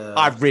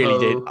 I really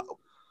did.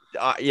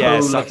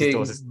 Suck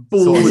his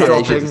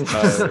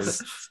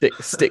daughter's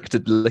stick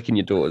to licking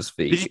your daughter's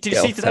feet. Did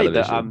you see today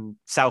that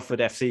Salford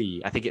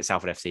FC? I think it's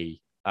Salford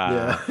FC.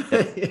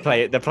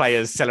 The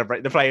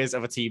players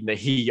of a team that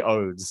he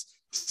owns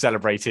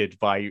celebrated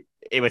by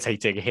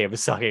imitating him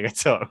sucking a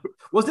toe.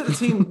 Was it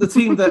the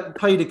team that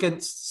played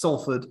against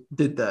Salford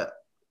did that?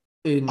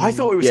 I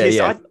thought it was his.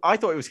 I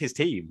thought it was his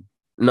team.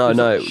 No, I'm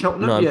pretty sure.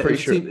 I'm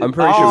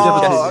pretty sure.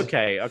 Oh,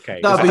 okay.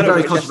 That would be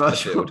very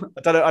controversial.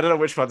 I don't know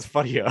which one's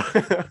funnier.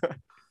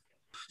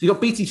 You got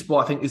BT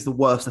Sport, I think, is the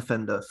worst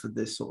offender for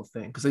this sort of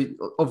thing because they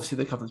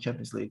cover the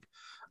Champions League,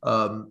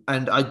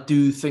 and I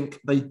do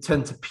think they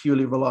tend to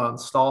purely rely on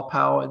star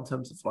power in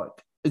terms of like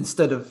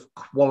instead of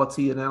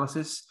quality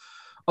analysis.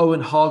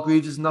 Owen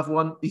Hargreaves is another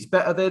one. He's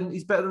better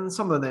than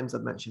some of the names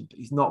I've mentioned, but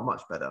he's not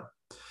much better.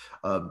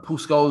 Paul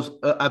Scholes,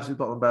 absolute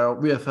bottom of the barrel.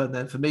 Rio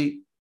Ferdinand, for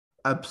me,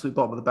 absolute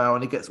bottom of the barrel,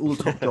 and he gets all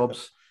the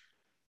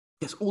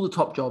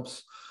top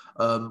jobs.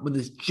 When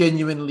there's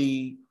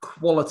genuinely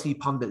quality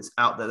pundits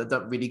out there that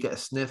don't really get a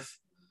sniff.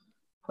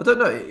 I don't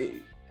know.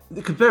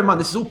 Because bear in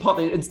mind, this is all part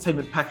of the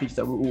entertainment package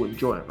that we're all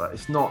enjoying, right?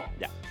 It's not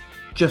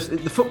just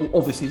the football.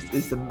 Obviously,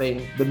 is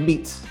the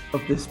meat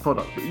of this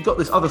product, but you've got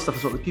this other stuff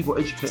as well that people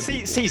educate.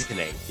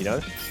 Seasoning, you know.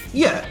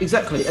 Yeah,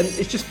 exactly, and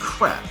it's just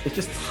crap. It's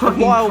just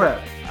fucking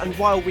crap. And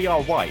while we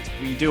are white,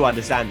 we do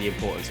understand the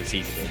importance of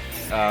seasoning.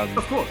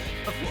 Of course.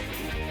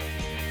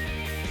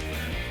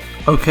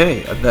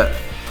 Okay, and that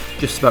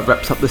just about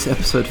wraps up this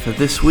episode for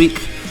this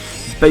week.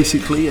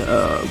 Basically,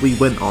 we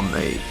went on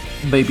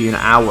maybe an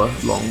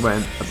hour-long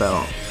rant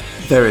about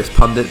various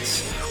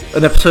pundits.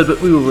 An episode that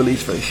we will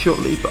release very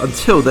shortly, but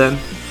until then,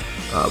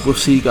 we'll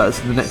see you guys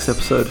in the next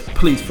episode.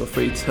 Please feel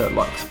free to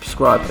like,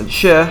 subscribe, and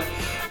share,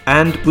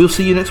 and we'll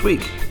see you next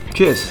week.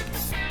 Cheers.